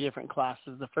compete in 3 different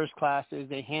classes. The first class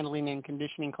is a handling and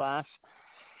conditioning class.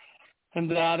 And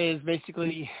that is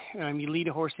basically you lead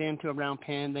a horse into a round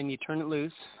pen, then you turn it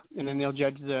loose, and then they'll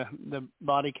judge the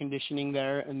body conditioning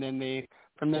there, and then they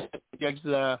judge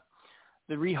the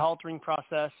rehaltering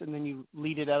process, and then you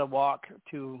lead it at a walk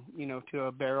to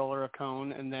a barrel or a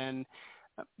cone, and then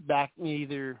back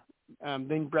then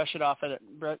brush it off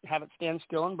have it stand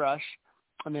still and brush,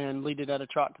 and then lead it at a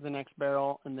trot to the next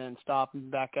barrel, and then stop and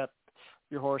back up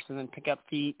your horse, and then pick up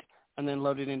feet, and then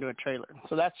load it into a trailer.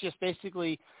 So that's just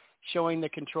basically showing the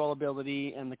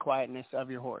controllability and the quietness of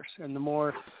your horse. And the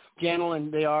more gentle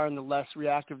they are and the less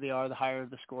reactive they are, the higher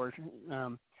the score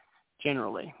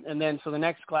generally. And then so the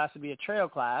next class would be a trail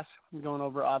class, going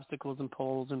over obstacles and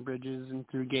poles and bridges and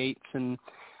through gates and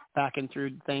back and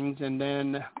through things. And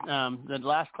then the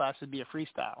last class would be a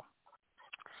freestyle,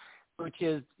 which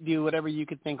is do whatever you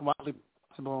could think wildly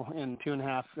possible in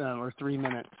 2.5 or 3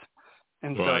 minutes.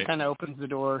 And so it kind of opens the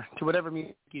door to whatever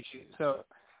music you choose. So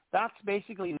that's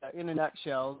basically, in a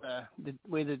nutshell, the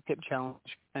way the tip challenge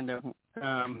kind of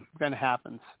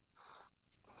happens.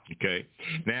 Okay.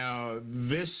 Now,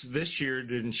 this year,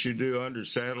 didn't you do under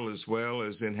saddle as well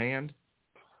as in hand?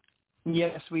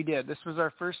 Yes, we did. This was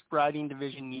our first riding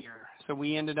division year. So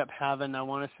we ended up having, I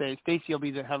want to say, Stacie will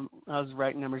be I was the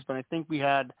right numbers, but I think we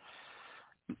had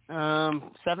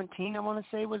 17, I want to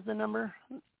say, was the number.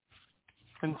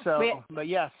 And so, go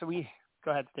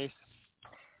ahead, Stacie.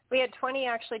 We had 20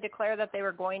 actually declare that they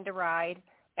were going to ride,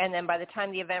 and then by the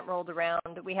time the event rolled around,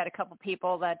 we had a couple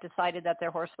people that decided that their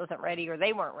horse wasn't ready or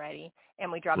they weren't ready, and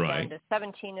we dropped down to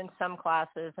 17 in some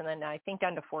classes, and then I think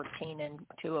down to 14 in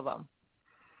 2 of them.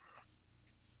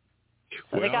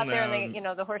 So they got there,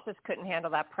 and the horses couldn't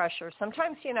handle that pressure.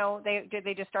 Sometimes,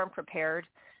 they just aren't prepared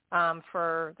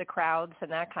for the crowds and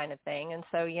that kind of thing, and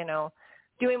so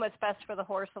doing what's best for the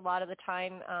horse a lot of the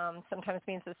time sometimes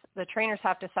means the trainers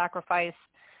have to sacrifice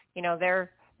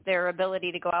their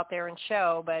ability to go out there and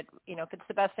show, but if it's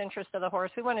the best interest of the horse,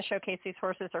 we want to showcase these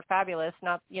horses are fabulous,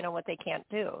 not what they can't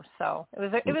do. So it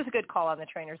was a good call on the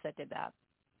trainers that did that.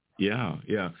 Yeah.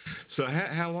 So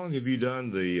how long have you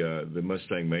done the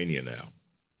Mustang Mania now?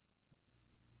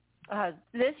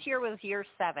 This year was year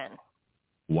 7.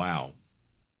 Wow.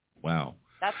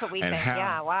 That's what we think.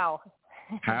 Wow.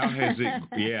 How has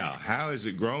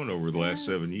it grown over the last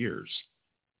 7 years?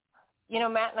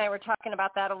 Matt and I were talking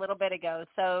about that a little bit ago.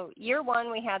 So year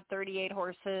 1, we had 38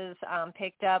 horses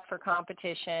picked up for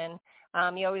competition.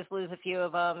 You always lose a few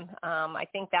of them. I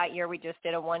think that year we just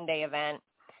did a 1-day event.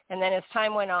 And then as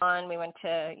time went on, we went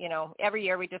to, every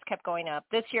year we just kept going up.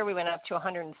 This year we went up to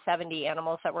 170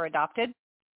 animals that were adopted.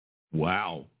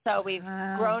 Wow. So we've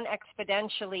grown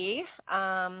exponentially.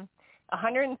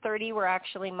 130 were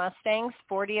actually Mustangs.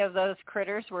 40 of those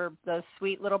critters were those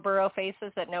sweet little burro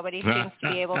faces that nobody seems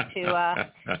to be able to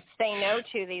say no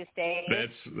to these days. I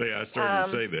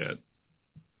started to say that.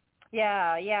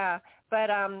 Yeah. But,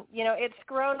 it's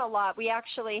grown a lot. We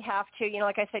actually have to,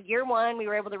 like I said, year one, we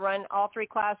were able to run all 3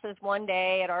 classes one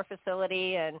day at our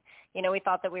facility, and, we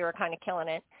thought that we were kind of killing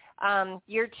it.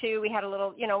 Year 2, we had a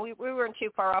little, we weren't too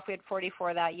far off. We had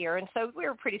 44 that year, and so we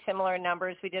were pretty similar in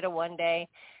numbers. We did a one day.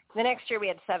 The next year we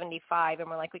had 75, and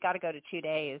we're like, we got to go to 2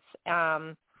 days.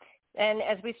 And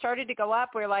as we started to go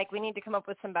up, we were like, we need to come up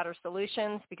with some better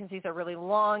solutions because these are really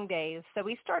long days. So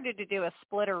we started to do a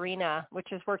split arena, which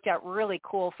has worked out really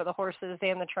cool for the horses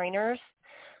and the trainers,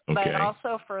 but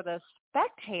also for the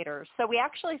spectators. So we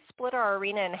actually split our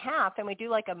arena in half, and we do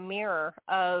like a mirror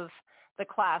of the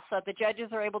class. So the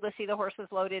judges are able to see the horses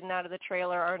loaded and out of the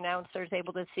trailer. Our announcer's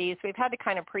able to see. So we've had to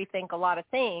kind of pre-think a lot of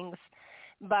things.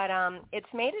 But it's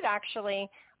made it actually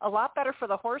a lot better for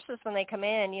the horses when they come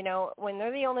in. When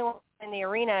they're the only one in the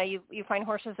arena, you find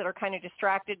horses that are kind of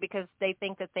distracted because they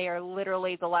think that they are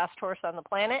literally the last horse on the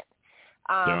planet.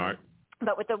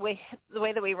 But with the way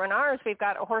that we run ours, we've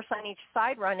got a horse on each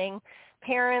side running.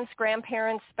 Parents,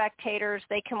 grandparents, spectators,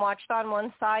 they can watch it on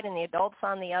one side and the adults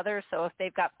on the other. So if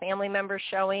they've got family members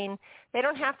showing, they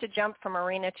don't have to jump from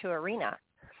arena to arena.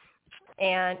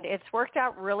 And it's worked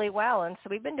out really well. And so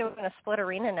we've been doing a split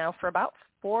arena now for about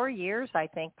 4 years, I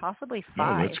think, possibly 5.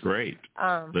 Oh, that's great.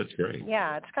 That's great.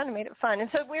 Yeah, it's kind of made it fun. And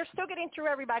so we're still getting through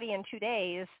everybody in 2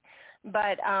 days.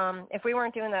 But if we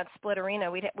weren't doing that split arena,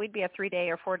 we'd be a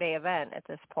 3-day or 4-day event at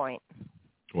this point.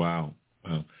 Wow.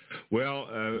 Well,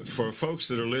 for folks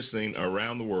that are listening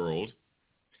around the world,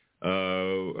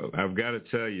 I've got to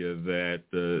tell you that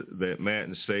Matt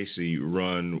and Stacie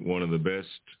run one of the best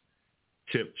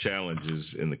tip challenges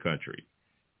in the country.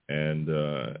 And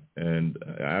I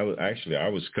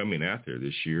was coming out there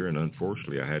this year, and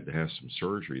unfortunately I had to have some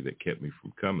surgery that kept me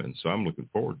from coming. So I'm looking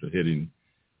forward to hitting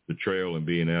the trail and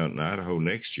being out in Idaho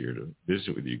next year to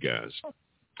visit with you guys.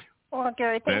 Well,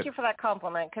 Gary, thank you for that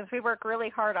compliment, because we work really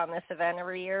hard on this event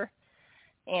every year.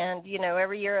 And,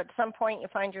 every year at some point you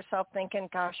find yourself thinking,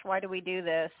 gosh, why do we do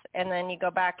this? And then you go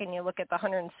back and you look at the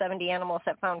 170 animals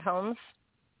that found homes.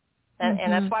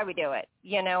 And that's why we do it.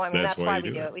 That's why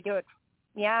we do it. We do it.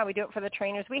 Yeah, we do it for the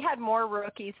trainers. We had more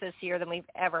rookies this year than we've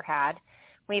ever had.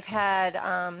 We've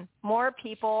had more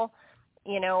people.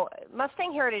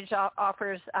 Mustang Heritage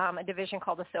offers a division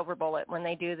called the Silver Bullet when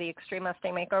they do the Extreme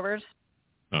Mustang Makeovers.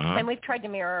 And we've tried to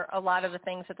mirror a lot of the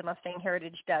things that the Mustang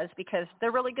Heritage does because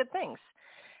they're really good things.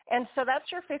 And so that's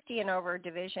your 50 and over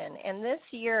division. And this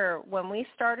year, when we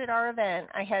started our event,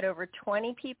 I had over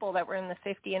 20 people that were in the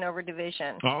 50 and over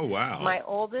division. Oh, wow. My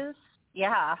oldest,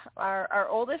 our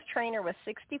oldest trainer was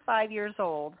 65 years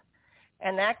old,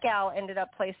 and that gal ended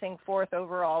up placing 4th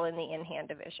overall in the in-hand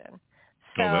division.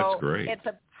 So that's great. It's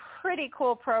a pretty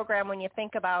cool program when you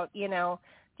think about,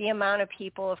 the amount of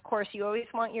people. Of course, you always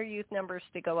want your youth numbers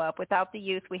to go up. Without the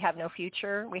youth, we have no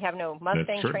future. We have no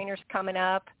Mustang trainers coming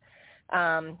up.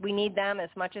 We need them as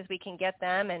much as we can get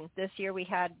them. And this year we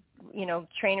had,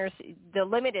 trainers, the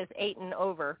limit is 8 and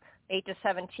over, 8 to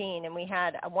 17. And we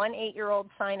had a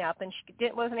 8-year-old sign up, and she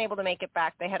wasn't able to make it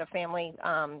back. They had a family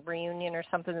reunion or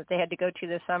something that they had to go to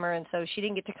this summer, and so she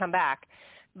didn't get to come back.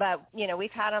 But,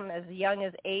 we've had them as young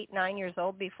as 8, 9 years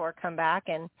old before come back.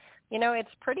 And, it's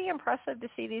pretty impressive to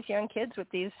see these young kids with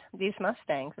these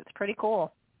Mustangs. It's pretty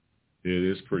cool. It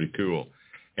is pretty cool.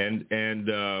 And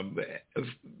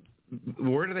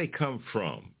where do they come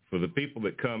from? For the people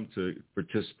that come to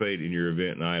participate in your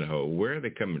event in Idaho, where are they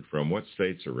coming from? What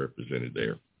states are represented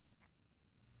there?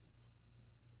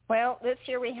 Well, this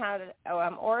year we had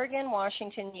Oregon,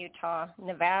 Washington, Utah,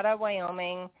 Nevada,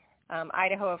 Wyoming,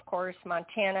 Idaho, of course,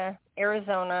 Montana,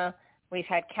 Arizona. We've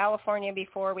had California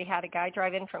before. We had a guy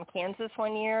drive in from Kansas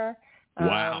one year.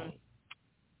 Wow.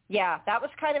 Yeah, that was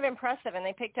kind of impressive. And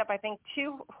they picked up, I think,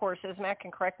 2 horses. Matt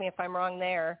can correct me if I'm wrong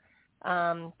there.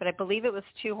 But I believe it was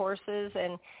 2 horses.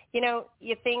 And,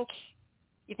 you think,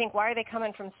 why are they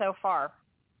coming from so far?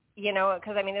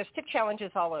 Because, there's tip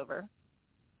challenges all over.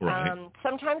 Right.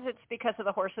 Sometimes it's because of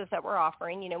the horses that we're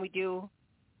offering. We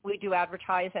do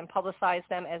advertise and publicize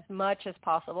them as much as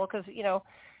possible because,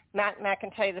 Matt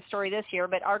can tell you the story this year,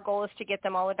 but our goal is to get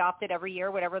them all adopted every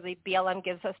year, whatever the BLM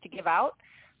gives us to give out.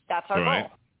 That's our goal.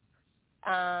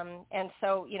 And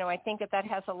so, I think that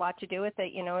has a lot to do with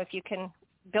it. If you can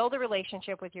build a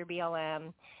relationship with your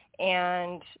BLM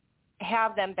and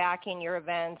have them backing your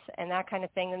events and that kind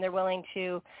of thing, then they're willing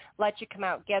to let you come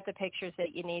out, get the pictures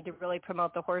that you need to really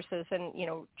promote the horses. And,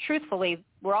 truthfully,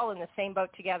 we're all in the same boat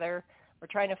together. We're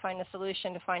trying to find a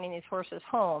solution to finding these horses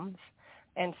homes.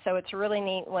 And so it's really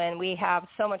neat when we have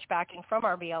so much backing from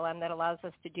our BLM that allows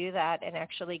us to do that and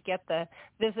actually get the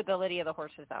visibility of the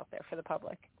horses out there for the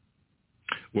public.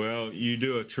 Well, you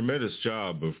do a tremendous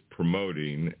job of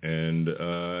promoting, and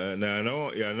now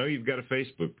I know you've got a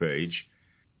Facebook page.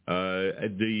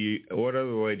 What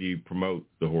other way do you promote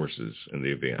the horses and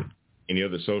the event? Any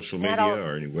other social media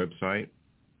or any website?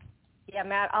 Yeah,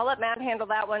 Matt, I'll let Matt handle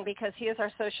that one because he is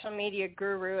our social media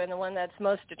guru and the one that's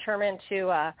most determined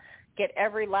to get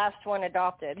every last one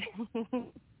adopted.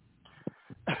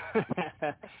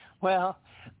 Well,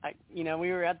 we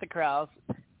were at the corrals.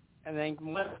 I think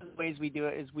one of the ways we do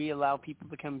it is we allow people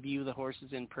to come view the horses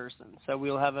in person. So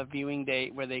we'll have a viewing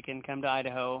date where they can come to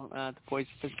Idaho at the Poise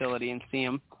facility and see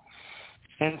them.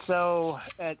 And so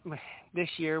this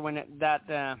year when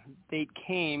that date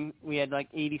came, we had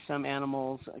like 80-some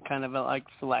animals kind of like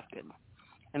selected.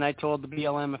 And I told the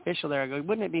BLM official there, I go,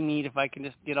 wouldn't it be neat if I can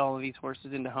just get all of these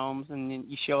horses into homes and then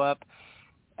you show up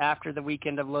after the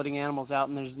weekend of loading animals out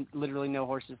and there's literally no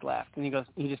horses left. And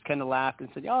he just kind of laughed and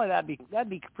said, oh, that'd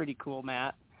be pretty cool,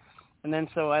 Matt. And then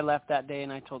so I left that day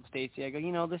and I told Stacie, I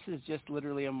go, this is just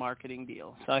literally a marketing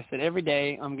deal. So I said, every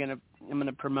day I'm going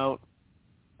to promote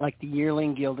like the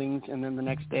yearling geldings, and then the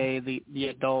next day the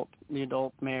adult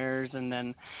mares, and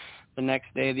then the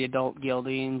next day the adult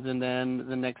geldings, and then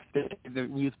the next day the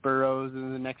youth burros,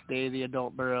 and the next day the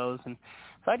adult burros. And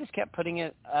so I just kept putting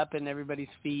it up in everybody's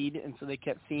feed, and so they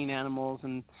kept seeing animals.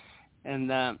 And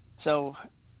so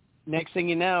next thing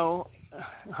you know,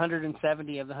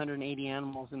 170 of the 180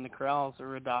 animals in the corrals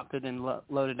are adopted and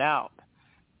loaded out.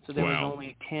 So there was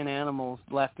only 10 animals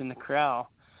left in the corral.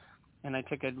 And I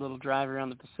took a little drive around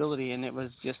the facility, and it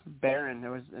was just barren. There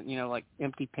was, like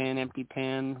empty pen, a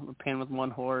pen with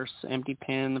one horse, empty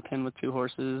pen, the pen with two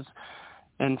horses.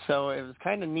 And so it was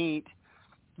kind of neat.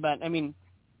 But, I mean,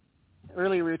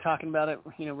 earlier we were talking about it,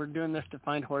 we're doing this to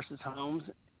find horses homes.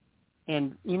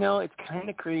 And, it's kind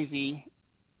of crazy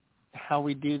how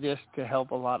we do this to help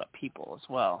a lot of people as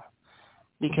well.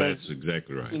 Because, that's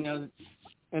exactly right. In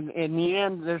the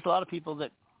end, there's a lot of people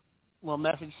that will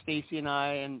message Stacie and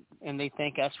I, and they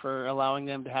thank us for allowing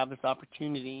them to have this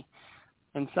opportunity.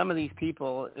 And some of these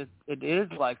people, it is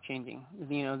life-changing.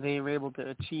 They were able to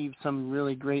achieve some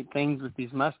really great things with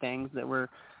these Mustangs that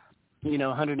were,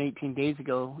 118 days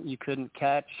ago you couldn't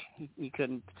catch. You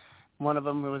couldn't. One of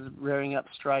them was rearing up,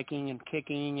 striking and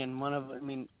kicking, and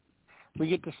we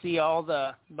get to see all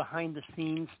the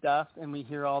behind-the-scenes stuff, and we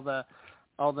hear all the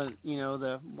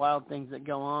the wild things that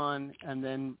go on, and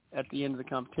then at the end of the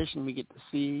competition we get to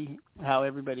see how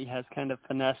everybody has kind of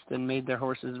finessed and made their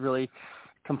horses really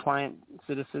compliant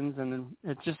citizens, and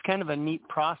it's just kind of a neat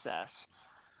process.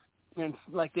 And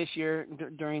like this year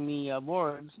during the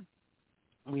awards,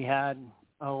 we had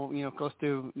close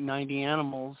to 90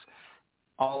 animals.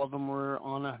 All of them were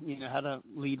on had a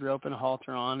lead rope and a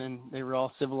halter on, and they were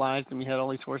all civilized, and we had all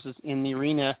these horses in the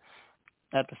arena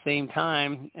at the same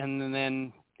time. And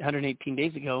then 118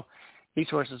 days ago, these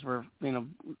horses were,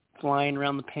 flying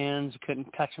around the pens, couldn't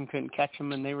touch them, couldn't catch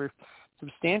them, and they were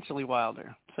substantially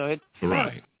wilder. So it's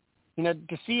right.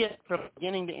 To see it from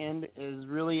beginning to end is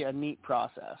really a neat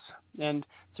process. And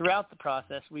throughout the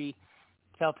process, we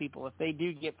tell people if they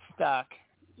do get stuck,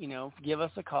 give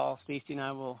us a call. Stacie and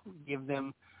I will give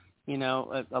them,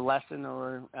 a lesson,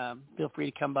 or feel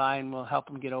free to come by and we'll help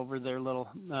them get over their little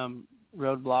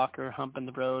roadblock or hump in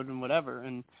the road and whatever.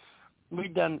 And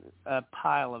we've done a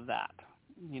pile of that,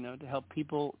 to help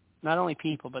people, not only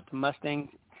people, but the Mustangs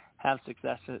have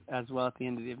success as well at the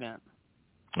end of the event.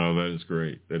 Oh, that is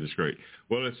great. That is great.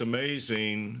 Well, it's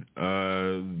amazing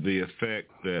the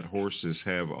effect that horses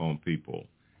have on people.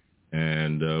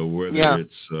 And whether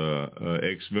it's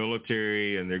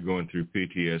ex-military and they're going through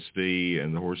PTSD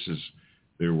and the horses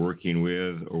they're working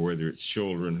with, or whether it's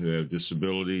children who have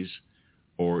disabilities,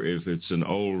 or if it's an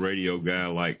old radio guy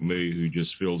like me who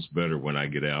just feels better when I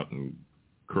get out and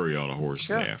curry on a horse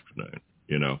in the afternoon.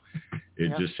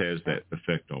 It just has that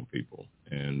effect on people.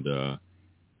 And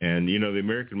the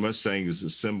American Mustang is a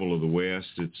symbol of the West.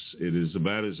 It is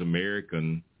about as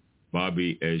American,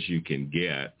 Bobby, as you can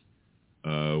get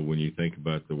when you think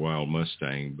about the wild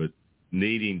Mustang. But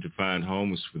needing to find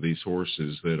homes for these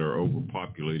horses that are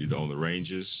overpopulated on the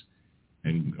ranges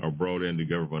and are brought into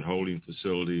government holding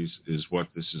facilities is what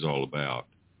this is all about.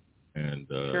 And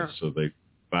so they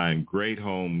find great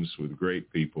homes with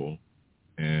great people.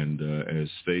 And as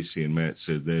Stacie and Matt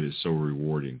said, that is so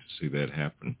rewarding to see that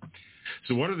happen.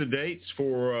 So what are the dates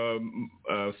for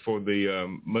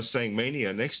the Mustang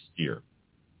Mania next year?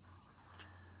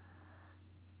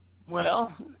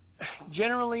 Well,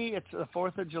 generally it's the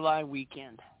 4th of July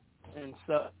weekend, and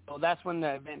so that's when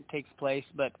the event takes place.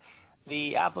 But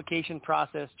the application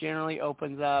process generally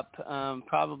opens up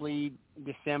probably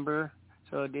December,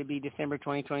 so it'd be December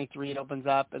 2023. It opens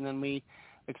up, and then we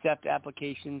accept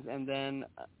applications, and then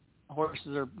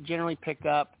horses are generally picked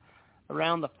up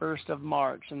around the 1st of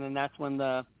March, and then that's when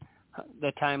the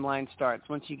timeline starts.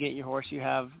 Once you get your horse, you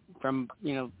have from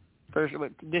first.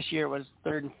 This year it was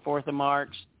 3rd and 4th of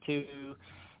March to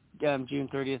June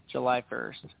 30th, July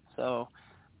 1st. So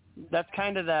that's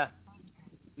kind of the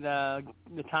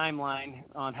timeline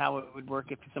on how it would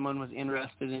work if someone was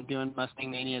interested in doing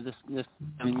Mustang Mania this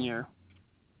coming year.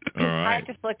 All right. I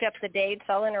just looked up the dates.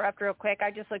 I'll interrupt real quick.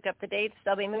 I just looked up the dates.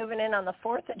 They'll be moving in on the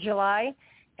 4th of July,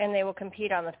 and they will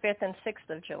compete on the 5th and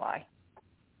 6th of July.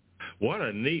 What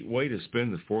a neat way to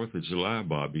spend the 4th of July,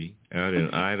 Bobby, out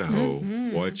in Idaho,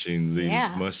 watching these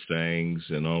Mustangs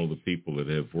and all the people that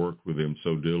have worked with them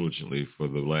so diligently for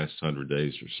the last 100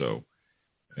 days or so.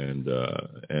 And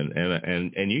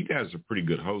you guys are pretty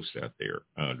good hosts out there,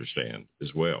 I understand,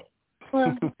 as well.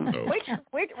 Well,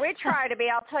 we try to be.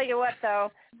 I'll tell you what,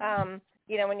 though.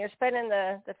 When you're spending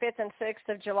the 5th and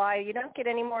 6th of July, you don't get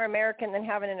any more American than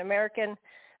having an American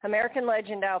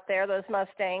legend out there, those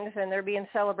Mustangs, and they're being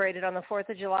celebrated on the 4th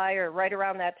of July or right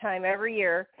around that time every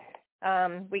year.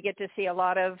 We get to see a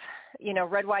lot of,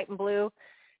 red, white, and blue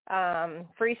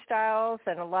freestyles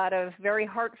and a lot of very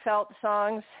heartfelt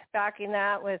songs backing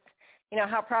that with,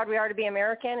 how proud we are to be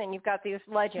American, and you've got these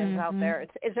legends out there.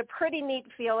 It's a pretty neat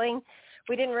feeling.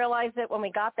 We didn't realize it when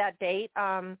we got that date.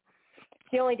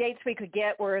 The only dates we could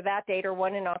get were that date or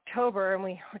one in October, and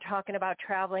we were talking about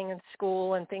traveling and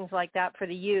school and things like that for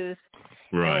the youth.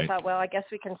 Right. And I thought, well, I guess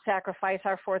we can sacrifice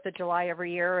our 4th of July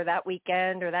every year or that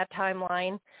weekend or that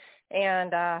timeline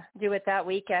and do it that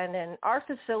weekend. And our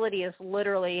facility is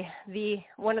literally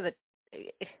one of the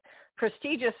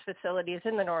prestigious facilities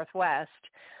in the Northwest.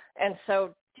 And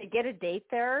so to get a date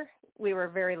there, we were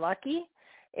very lucky.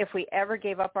 If we ever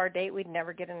gave up our date, we'd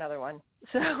never get another one.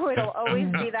 So it'll always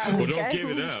be that weekend. Well, don't give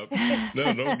it up.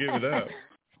 No, don't give it up.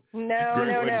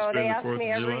 No. They ask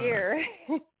me every year.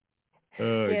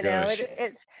 Gosh.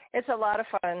 It's a lot of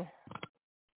fun.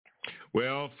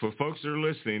 Well, for folks that are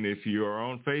listening, if you are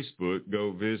on Facebook,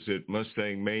 go visit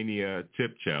Mustang Mania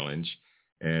TIP Challenge,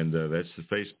 and that's the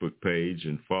Facebook page,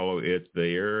 and follow it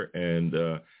there.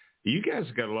 And you guys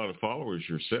have got a lot of followers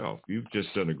yourself. You've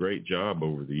just done a great job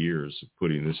over the years of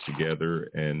putting this together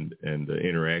and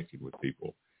interacting with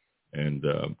people. And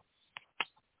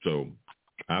so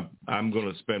I'm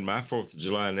going to spend my 4th of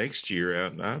July next year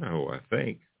out in Idaho, I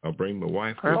think. I'll bring my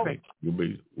wife with me.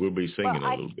 We'll be singing a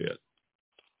little bit.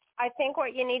 I think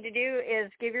what you need to do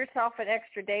is give yourself an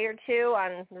extra day or two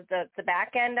on the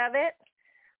back end of it,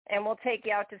 and we'll take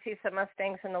you out to see some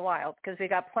Mustangs in the wild, because we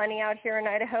got plenty out here in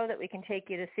Idaho that we can take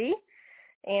you to see.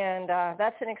 And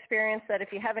that's an experience that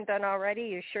if you haven't done already,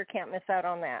 you sure can't miss out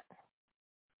on that.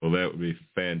 Well, that would be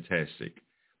fantastic.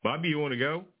 Bobby, you want to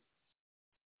go?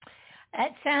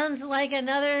 That sounds like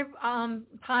another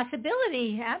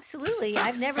possibility. Absolutely.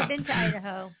 I've never been to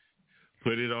Idaho.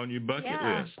 Put it on your bucket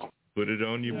list. Put it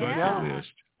on your bucket list.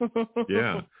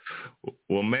 Yeah.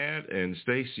 Well, Matt and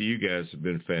Stacie, you guys have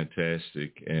been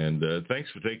fantastic. And thanks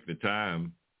for taking the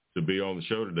time to be on the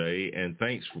show today. And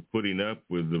thanks for putting up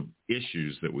with the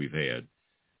issues that we've had.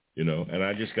 And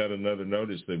I just got another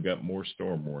notice they've got more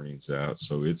storm warnings out.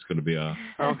 So it's going to be a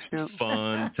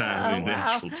fun time in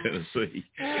Nashville, Tennessee.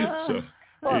 So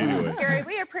anyway. Gary,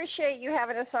 we appreciate you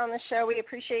having us on the show. We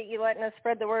appreciate you letting us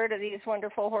spread the word of these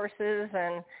wonderful horses.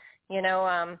 And,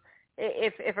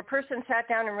 if a person sat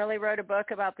down and really wrote a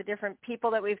book about the different people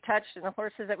that we've touched and the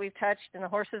horses that we've touched and the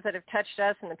horses that have touched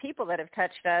us and the people that have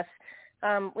touched us,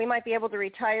 we might be able to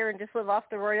retire and just live off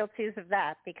the royalties of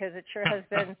that, because it sure has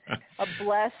been a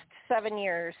blessed 7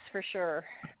 years for sure.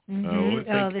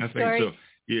 I think so.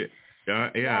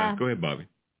 Yeah. Go ahead, Bobby.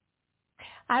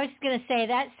 I was going to say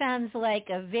that sounds like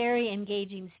a very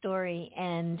engaging story,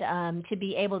 and to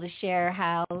be able to share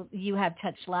how you have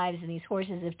touched lives and these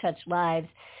horses have touched lives,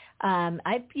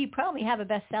 you probably have a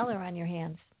bestseller on your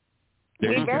hands.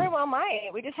 We very well might.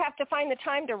 We just have to find the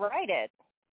time to write it.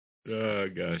 Oh,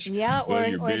 gosh. Yeah, or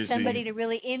somebody to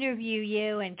really interview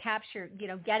you and capture,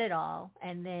 get it all,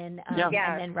 and then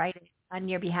write it on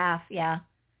your behalf. Yeah.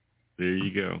 There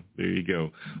you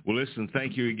go. Well, listen,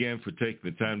 thank you again for taking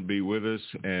the time to be with us,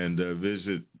 and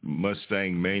visit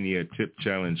Mustang Mania TIP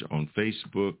Challenge on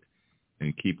Facebook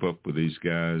and keep up with these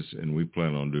guys, and we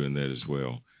plan on doing that as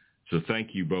well. So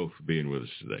thank you both for being with us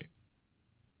today.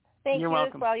 Thank You're you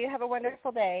welcome. as well. You have a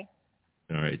wonderful day.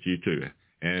 All right, you too.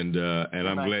 And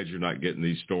I'm glad you're not getting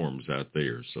these storms out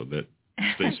there, so that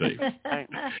stay safe.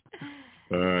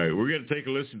 All right, we're going to take a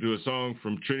listen to a song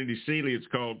from Trinity Seeley. It's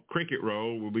called Cricket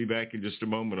Roll. We'll be back in just a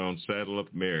moment on Saddle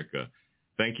Up America.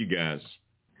 Thank you, guys.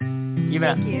 You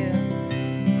bet. Thank you.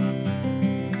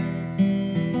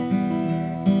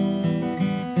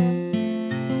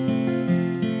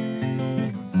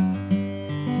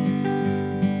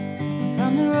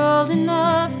 From the rolling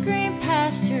of green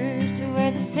pastures to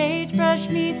where the sagebrush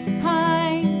meets the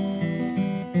pine,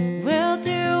 we'll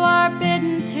do our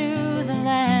bidding to the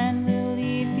land we'll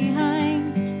leave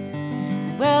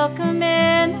behind. Welcome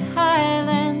in the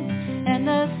highlands and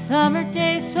the summer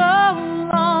day so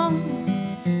long.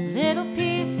 Little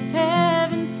piece of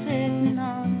heaven sitting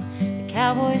on the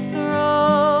cowboy's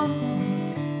throne,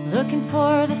 looking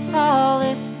for the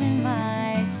solace in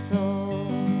my soul.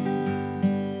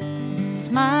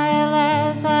 Smile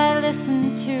as I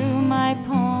listen to my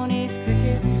pony's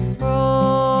cricket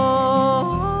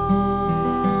roll.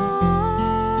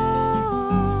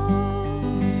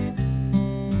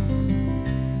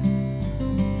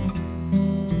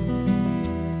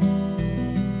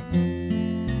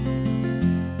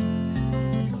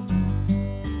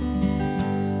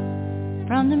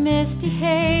 From the misty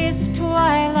haze of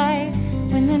twilight,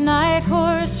 when the night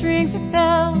horse rings a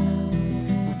bell,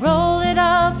 roll it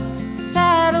up,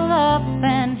 saddle up,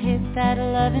 and hit that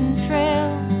 11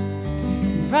 trail.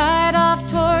 And ride off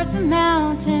towards the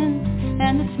mountains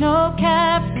and the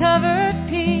snow-capped covered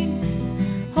peaks,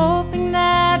 hoping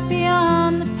that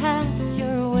beyond the pass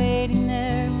you're waiting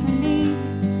there for me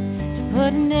to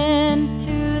put an end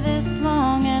to this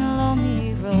long and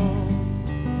lonely road.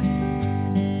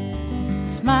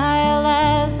 Smile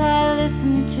as I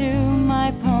listen to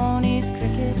my pony's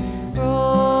cricket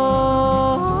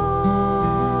roll.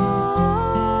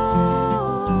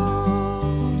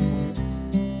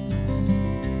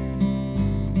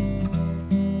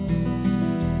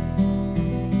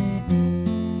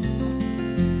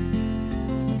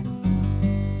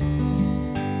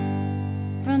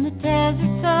 From the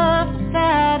deserts of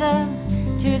Nevada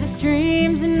to the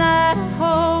streams in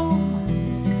Idaho,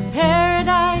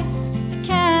 paradise,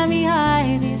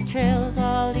 these trails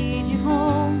all lead you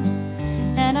home.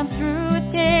 And I'm through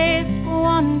with days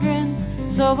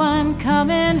wandering, so I'm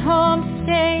coming home to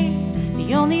stay.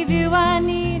 The only view I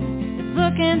need is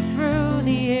looking through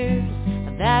the years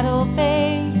of that old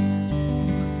bay,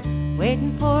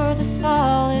 waiting for the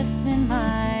solace in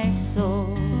my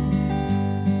soul.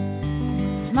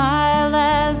 Smile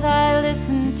as I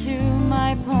listen to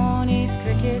my pony's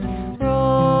cricket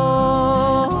roll.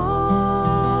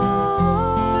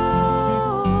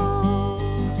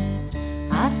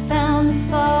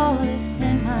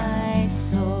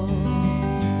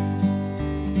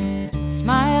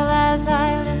 Smile as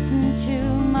I listen to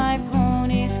my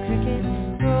pony's cricket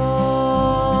roll.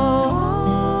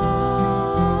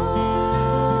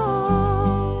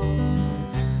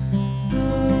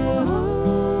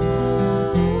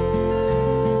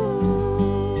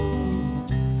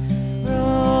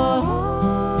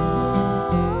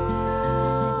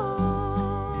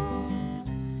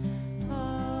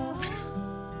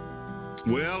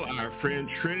 Well, our friend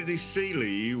Trinity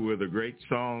Seeley with a great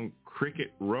song,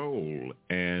 Cricket Roll.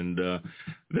 And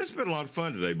this has been a lot of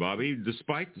fun today, Bobby.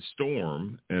 Despite the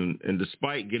storm and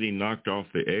despite getting knocked off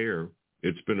the air,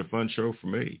 it's been a fun show for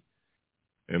me.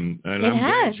 And I'm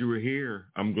glad you were here.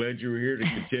 I'm glad you were here to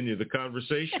continue the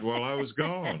conversation while I was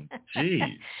gone.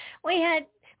 Jeez. We had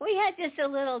just a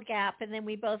little gap, and then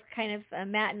we both kind of,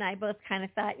 Matt and I both kind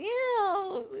of thought,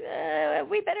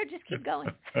 we better just keep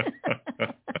going.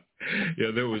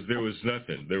 Yeah, there was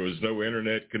nothing. There was no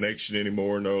internet connection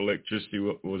anymore. No electricity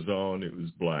was on. It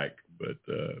was black. But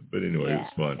anyway, it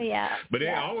was fun. Yeah. But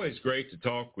always great to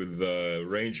talk with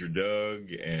Ranger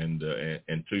Doug and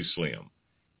Too Slim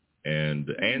and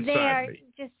Side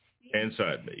Meat. And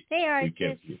Side Meat. They are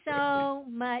just so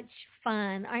much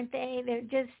fun, aren't they?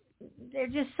 They're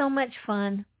just so much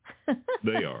fun.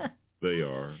 They are.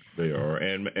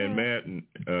 And Matt and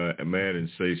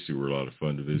Stacie were a lot of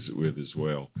fun to visit with as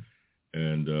well.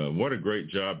 And what a great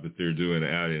job that they're doing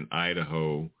out in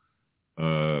Idaho,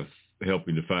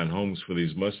 helping to find homes for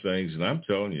these Mustangs. And I'm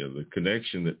telling you, the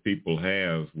connection that people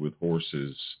have with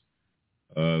horses,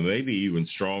 maybe even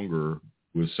stronger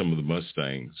with some of the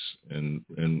Mustangs, and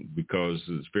because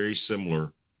it's very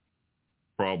similar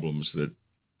problems that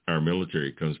our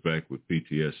military comes back with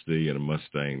PTSD and a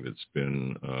Mustang that's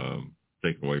been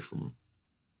taken away from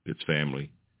its family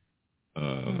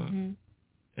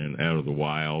and out of the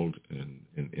wild and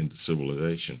into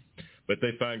civilization. but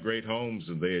they find great homes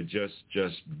and they adjust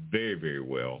just very, very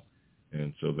well.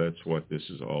 And so that's what this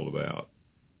is all about.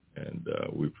 And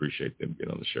we appreciate them being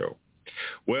on the show.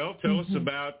 Well, tell us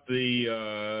about the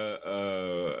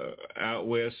Out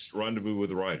West Rendezvous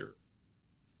with the Writer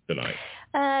tonight.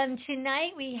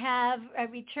 Tonight we have a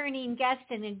returning guest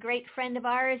and a great friend of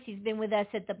ours. He's been with us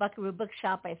at the Buckaroo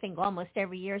Bookshop, I think, almost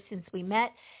every year since we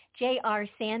met. J.R.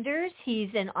 Sanders. He's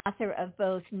an author of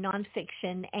both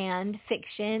nonfiction and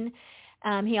fiction.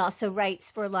 He also writes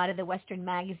for a lot of the Western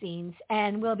magazines.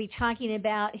 And we'll be talking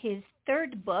about his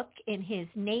third book in his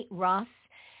Nate Ross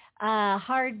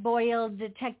hard-boiled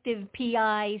detective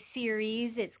PI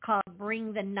series. It's called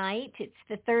Bring the Night. It's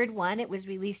the third one. It was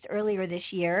released earlier this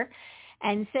year.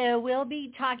 And so we'll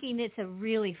be talking, it's a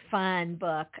really fun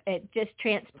book. It just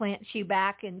transplants you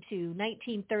back into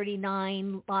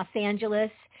 1939 Los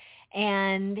Angeles,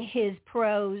 and his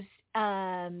prose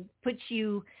puts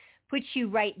you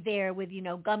right there with,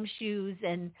 gumshoes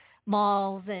and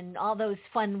malls and all those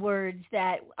fun words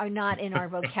that are not in our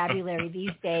vocabulary these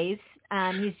days.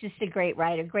 He's just a great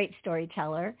writer, great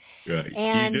storyteller. Right.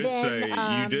 And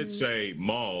you did say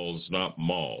malls, not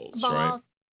malls, right?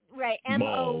 Right,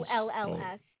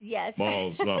 M-O-L-L-S, yes.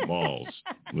 Malls, not malls.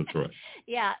 That's right.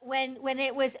 Yeah, when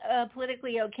it was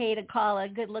politically okay to call a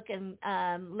good-looking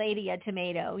lady a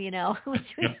tomato, which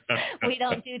we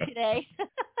don't do today.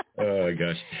 Oh,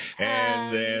 gosh.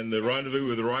 And then the Rendezvous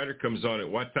with the Writer comes on at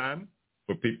what time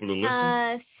for people to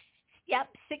listen? Yep,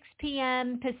 6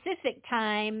 p.m. Pacific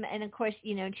time, and of course,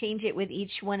 change it with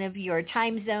each one of your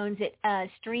time zones. It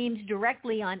streams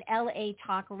directly on LA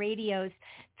Talk Radio's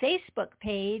Facebook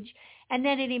page, and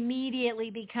then it immediately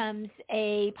becomes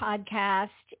a podcast,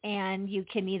 and you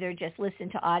can either just listen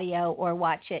to audio or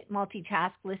watch it,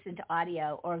 multitask, listen to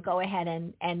audio, or go ahead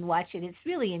and watch it. It's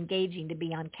really engaging to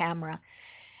be on camera,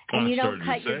 and you don't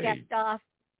cut your guest off.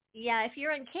 Yeah, if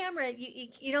you're on camera,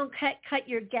 you don't cut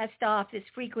your guest off as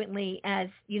frequently as,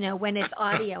 when it's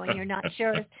audio and you're not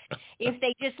sure if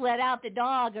they just let out the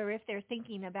dog or if they're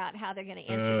thinking about how they're going to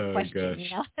answer the question,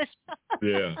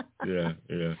 Yeah.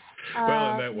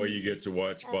 Well, and that way you get to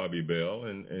watch Bobby Bell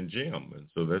and Jim, and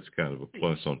so that's kind of a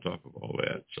plus on top of all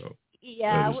that. So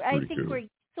yeah, I think cool. We're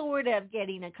sort of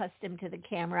getting accustomed to the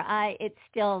camera. It's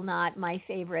still not my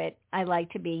favorite. I like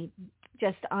to be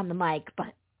just on the mic,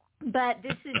 but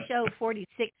this is show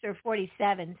 46 or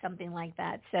 47, something like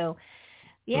that. So,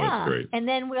 yeah. And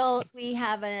then we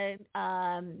have a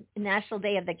National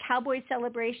Day of the Cowboy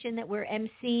celebration that we're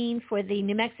emceeing for the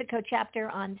New Mexico chapter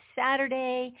on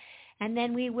Saturday. And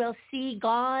then we will see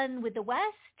Gone with the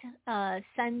West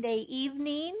Sunday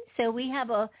evening. So we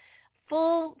have a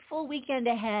full weekend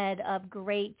ahead of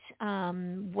great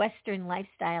Western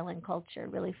lifestyle and culture.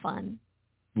 Really fun.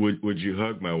 Would you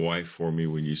hug my wife for me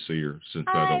when you see her, since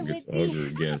I don't get to hug her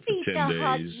again for 10 days?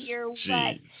 Hug your wife.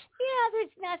 Yeah,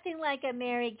 there's nothing like a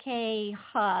Mary Kay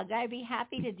hug. I'd be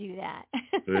happy to do that.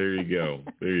 There you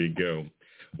go.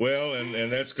 Well, and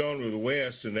that's Gone with the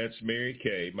West, and that's Mary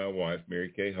Kay, my wife, Mary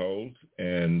Kay Holt,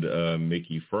 and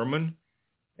Mickey Furman,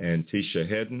 and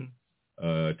Tisha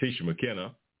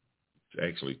McKenna. It's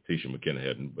actually Tisha McKenna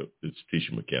Hedden, but it's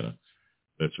Tisha McKenna.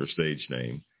 That's her stage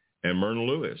name. And Myrna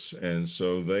Lewis. And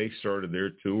so they started their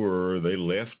tour. They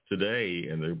left today,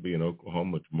 and they'll be in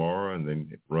Oklahoma tomorrow, and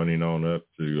then running on up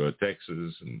to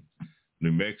Texas and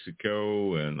New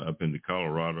Mexico and up into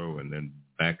Colorado and then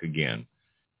back again.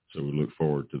 So we look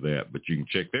forward to that. But you can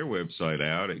check their website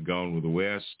out at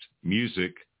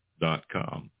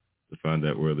gonewiththewestmusic.com to find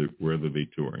out where they'll be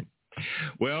touring.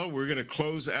 Well, we're going to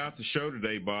close out the show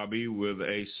today, Bobby, with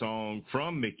a song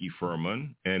from Mickey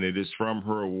Furman, and it is from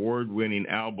her award-winning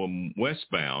album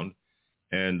Westbound,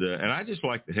 and I just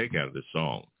like the heck out of this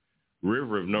song,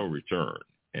 River of No Return,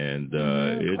 and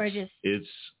it's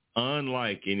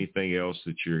unlike anything else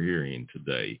that you're hearing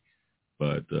today,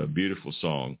 but a beautiful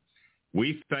song.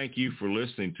 We thank you for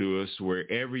listening to us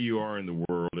wherever you are in the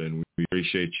world, and we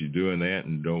appreciate you doing that,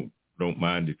 and don't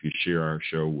mind if you share our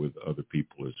show with other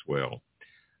people as well.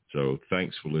 So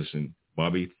thanks for listening.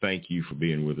 Bobby, thank you for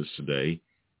being with us today.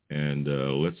 And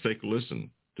let's take a listen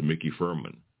to Mickey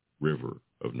Furman, River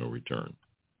of No Return.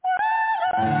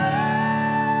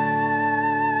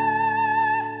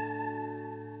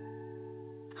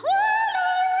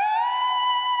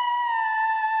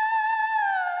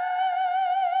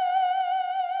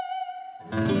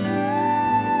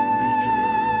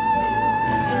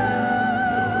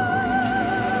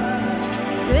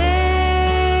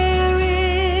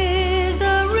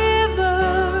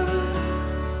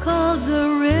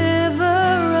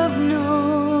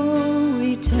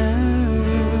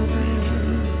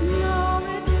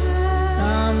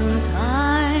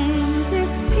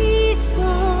 Peace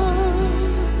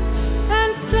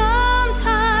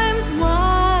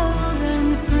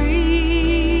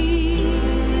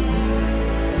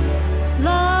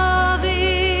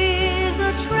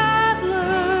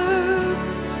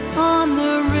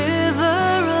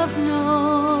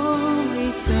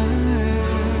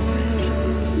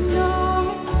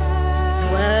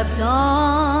song.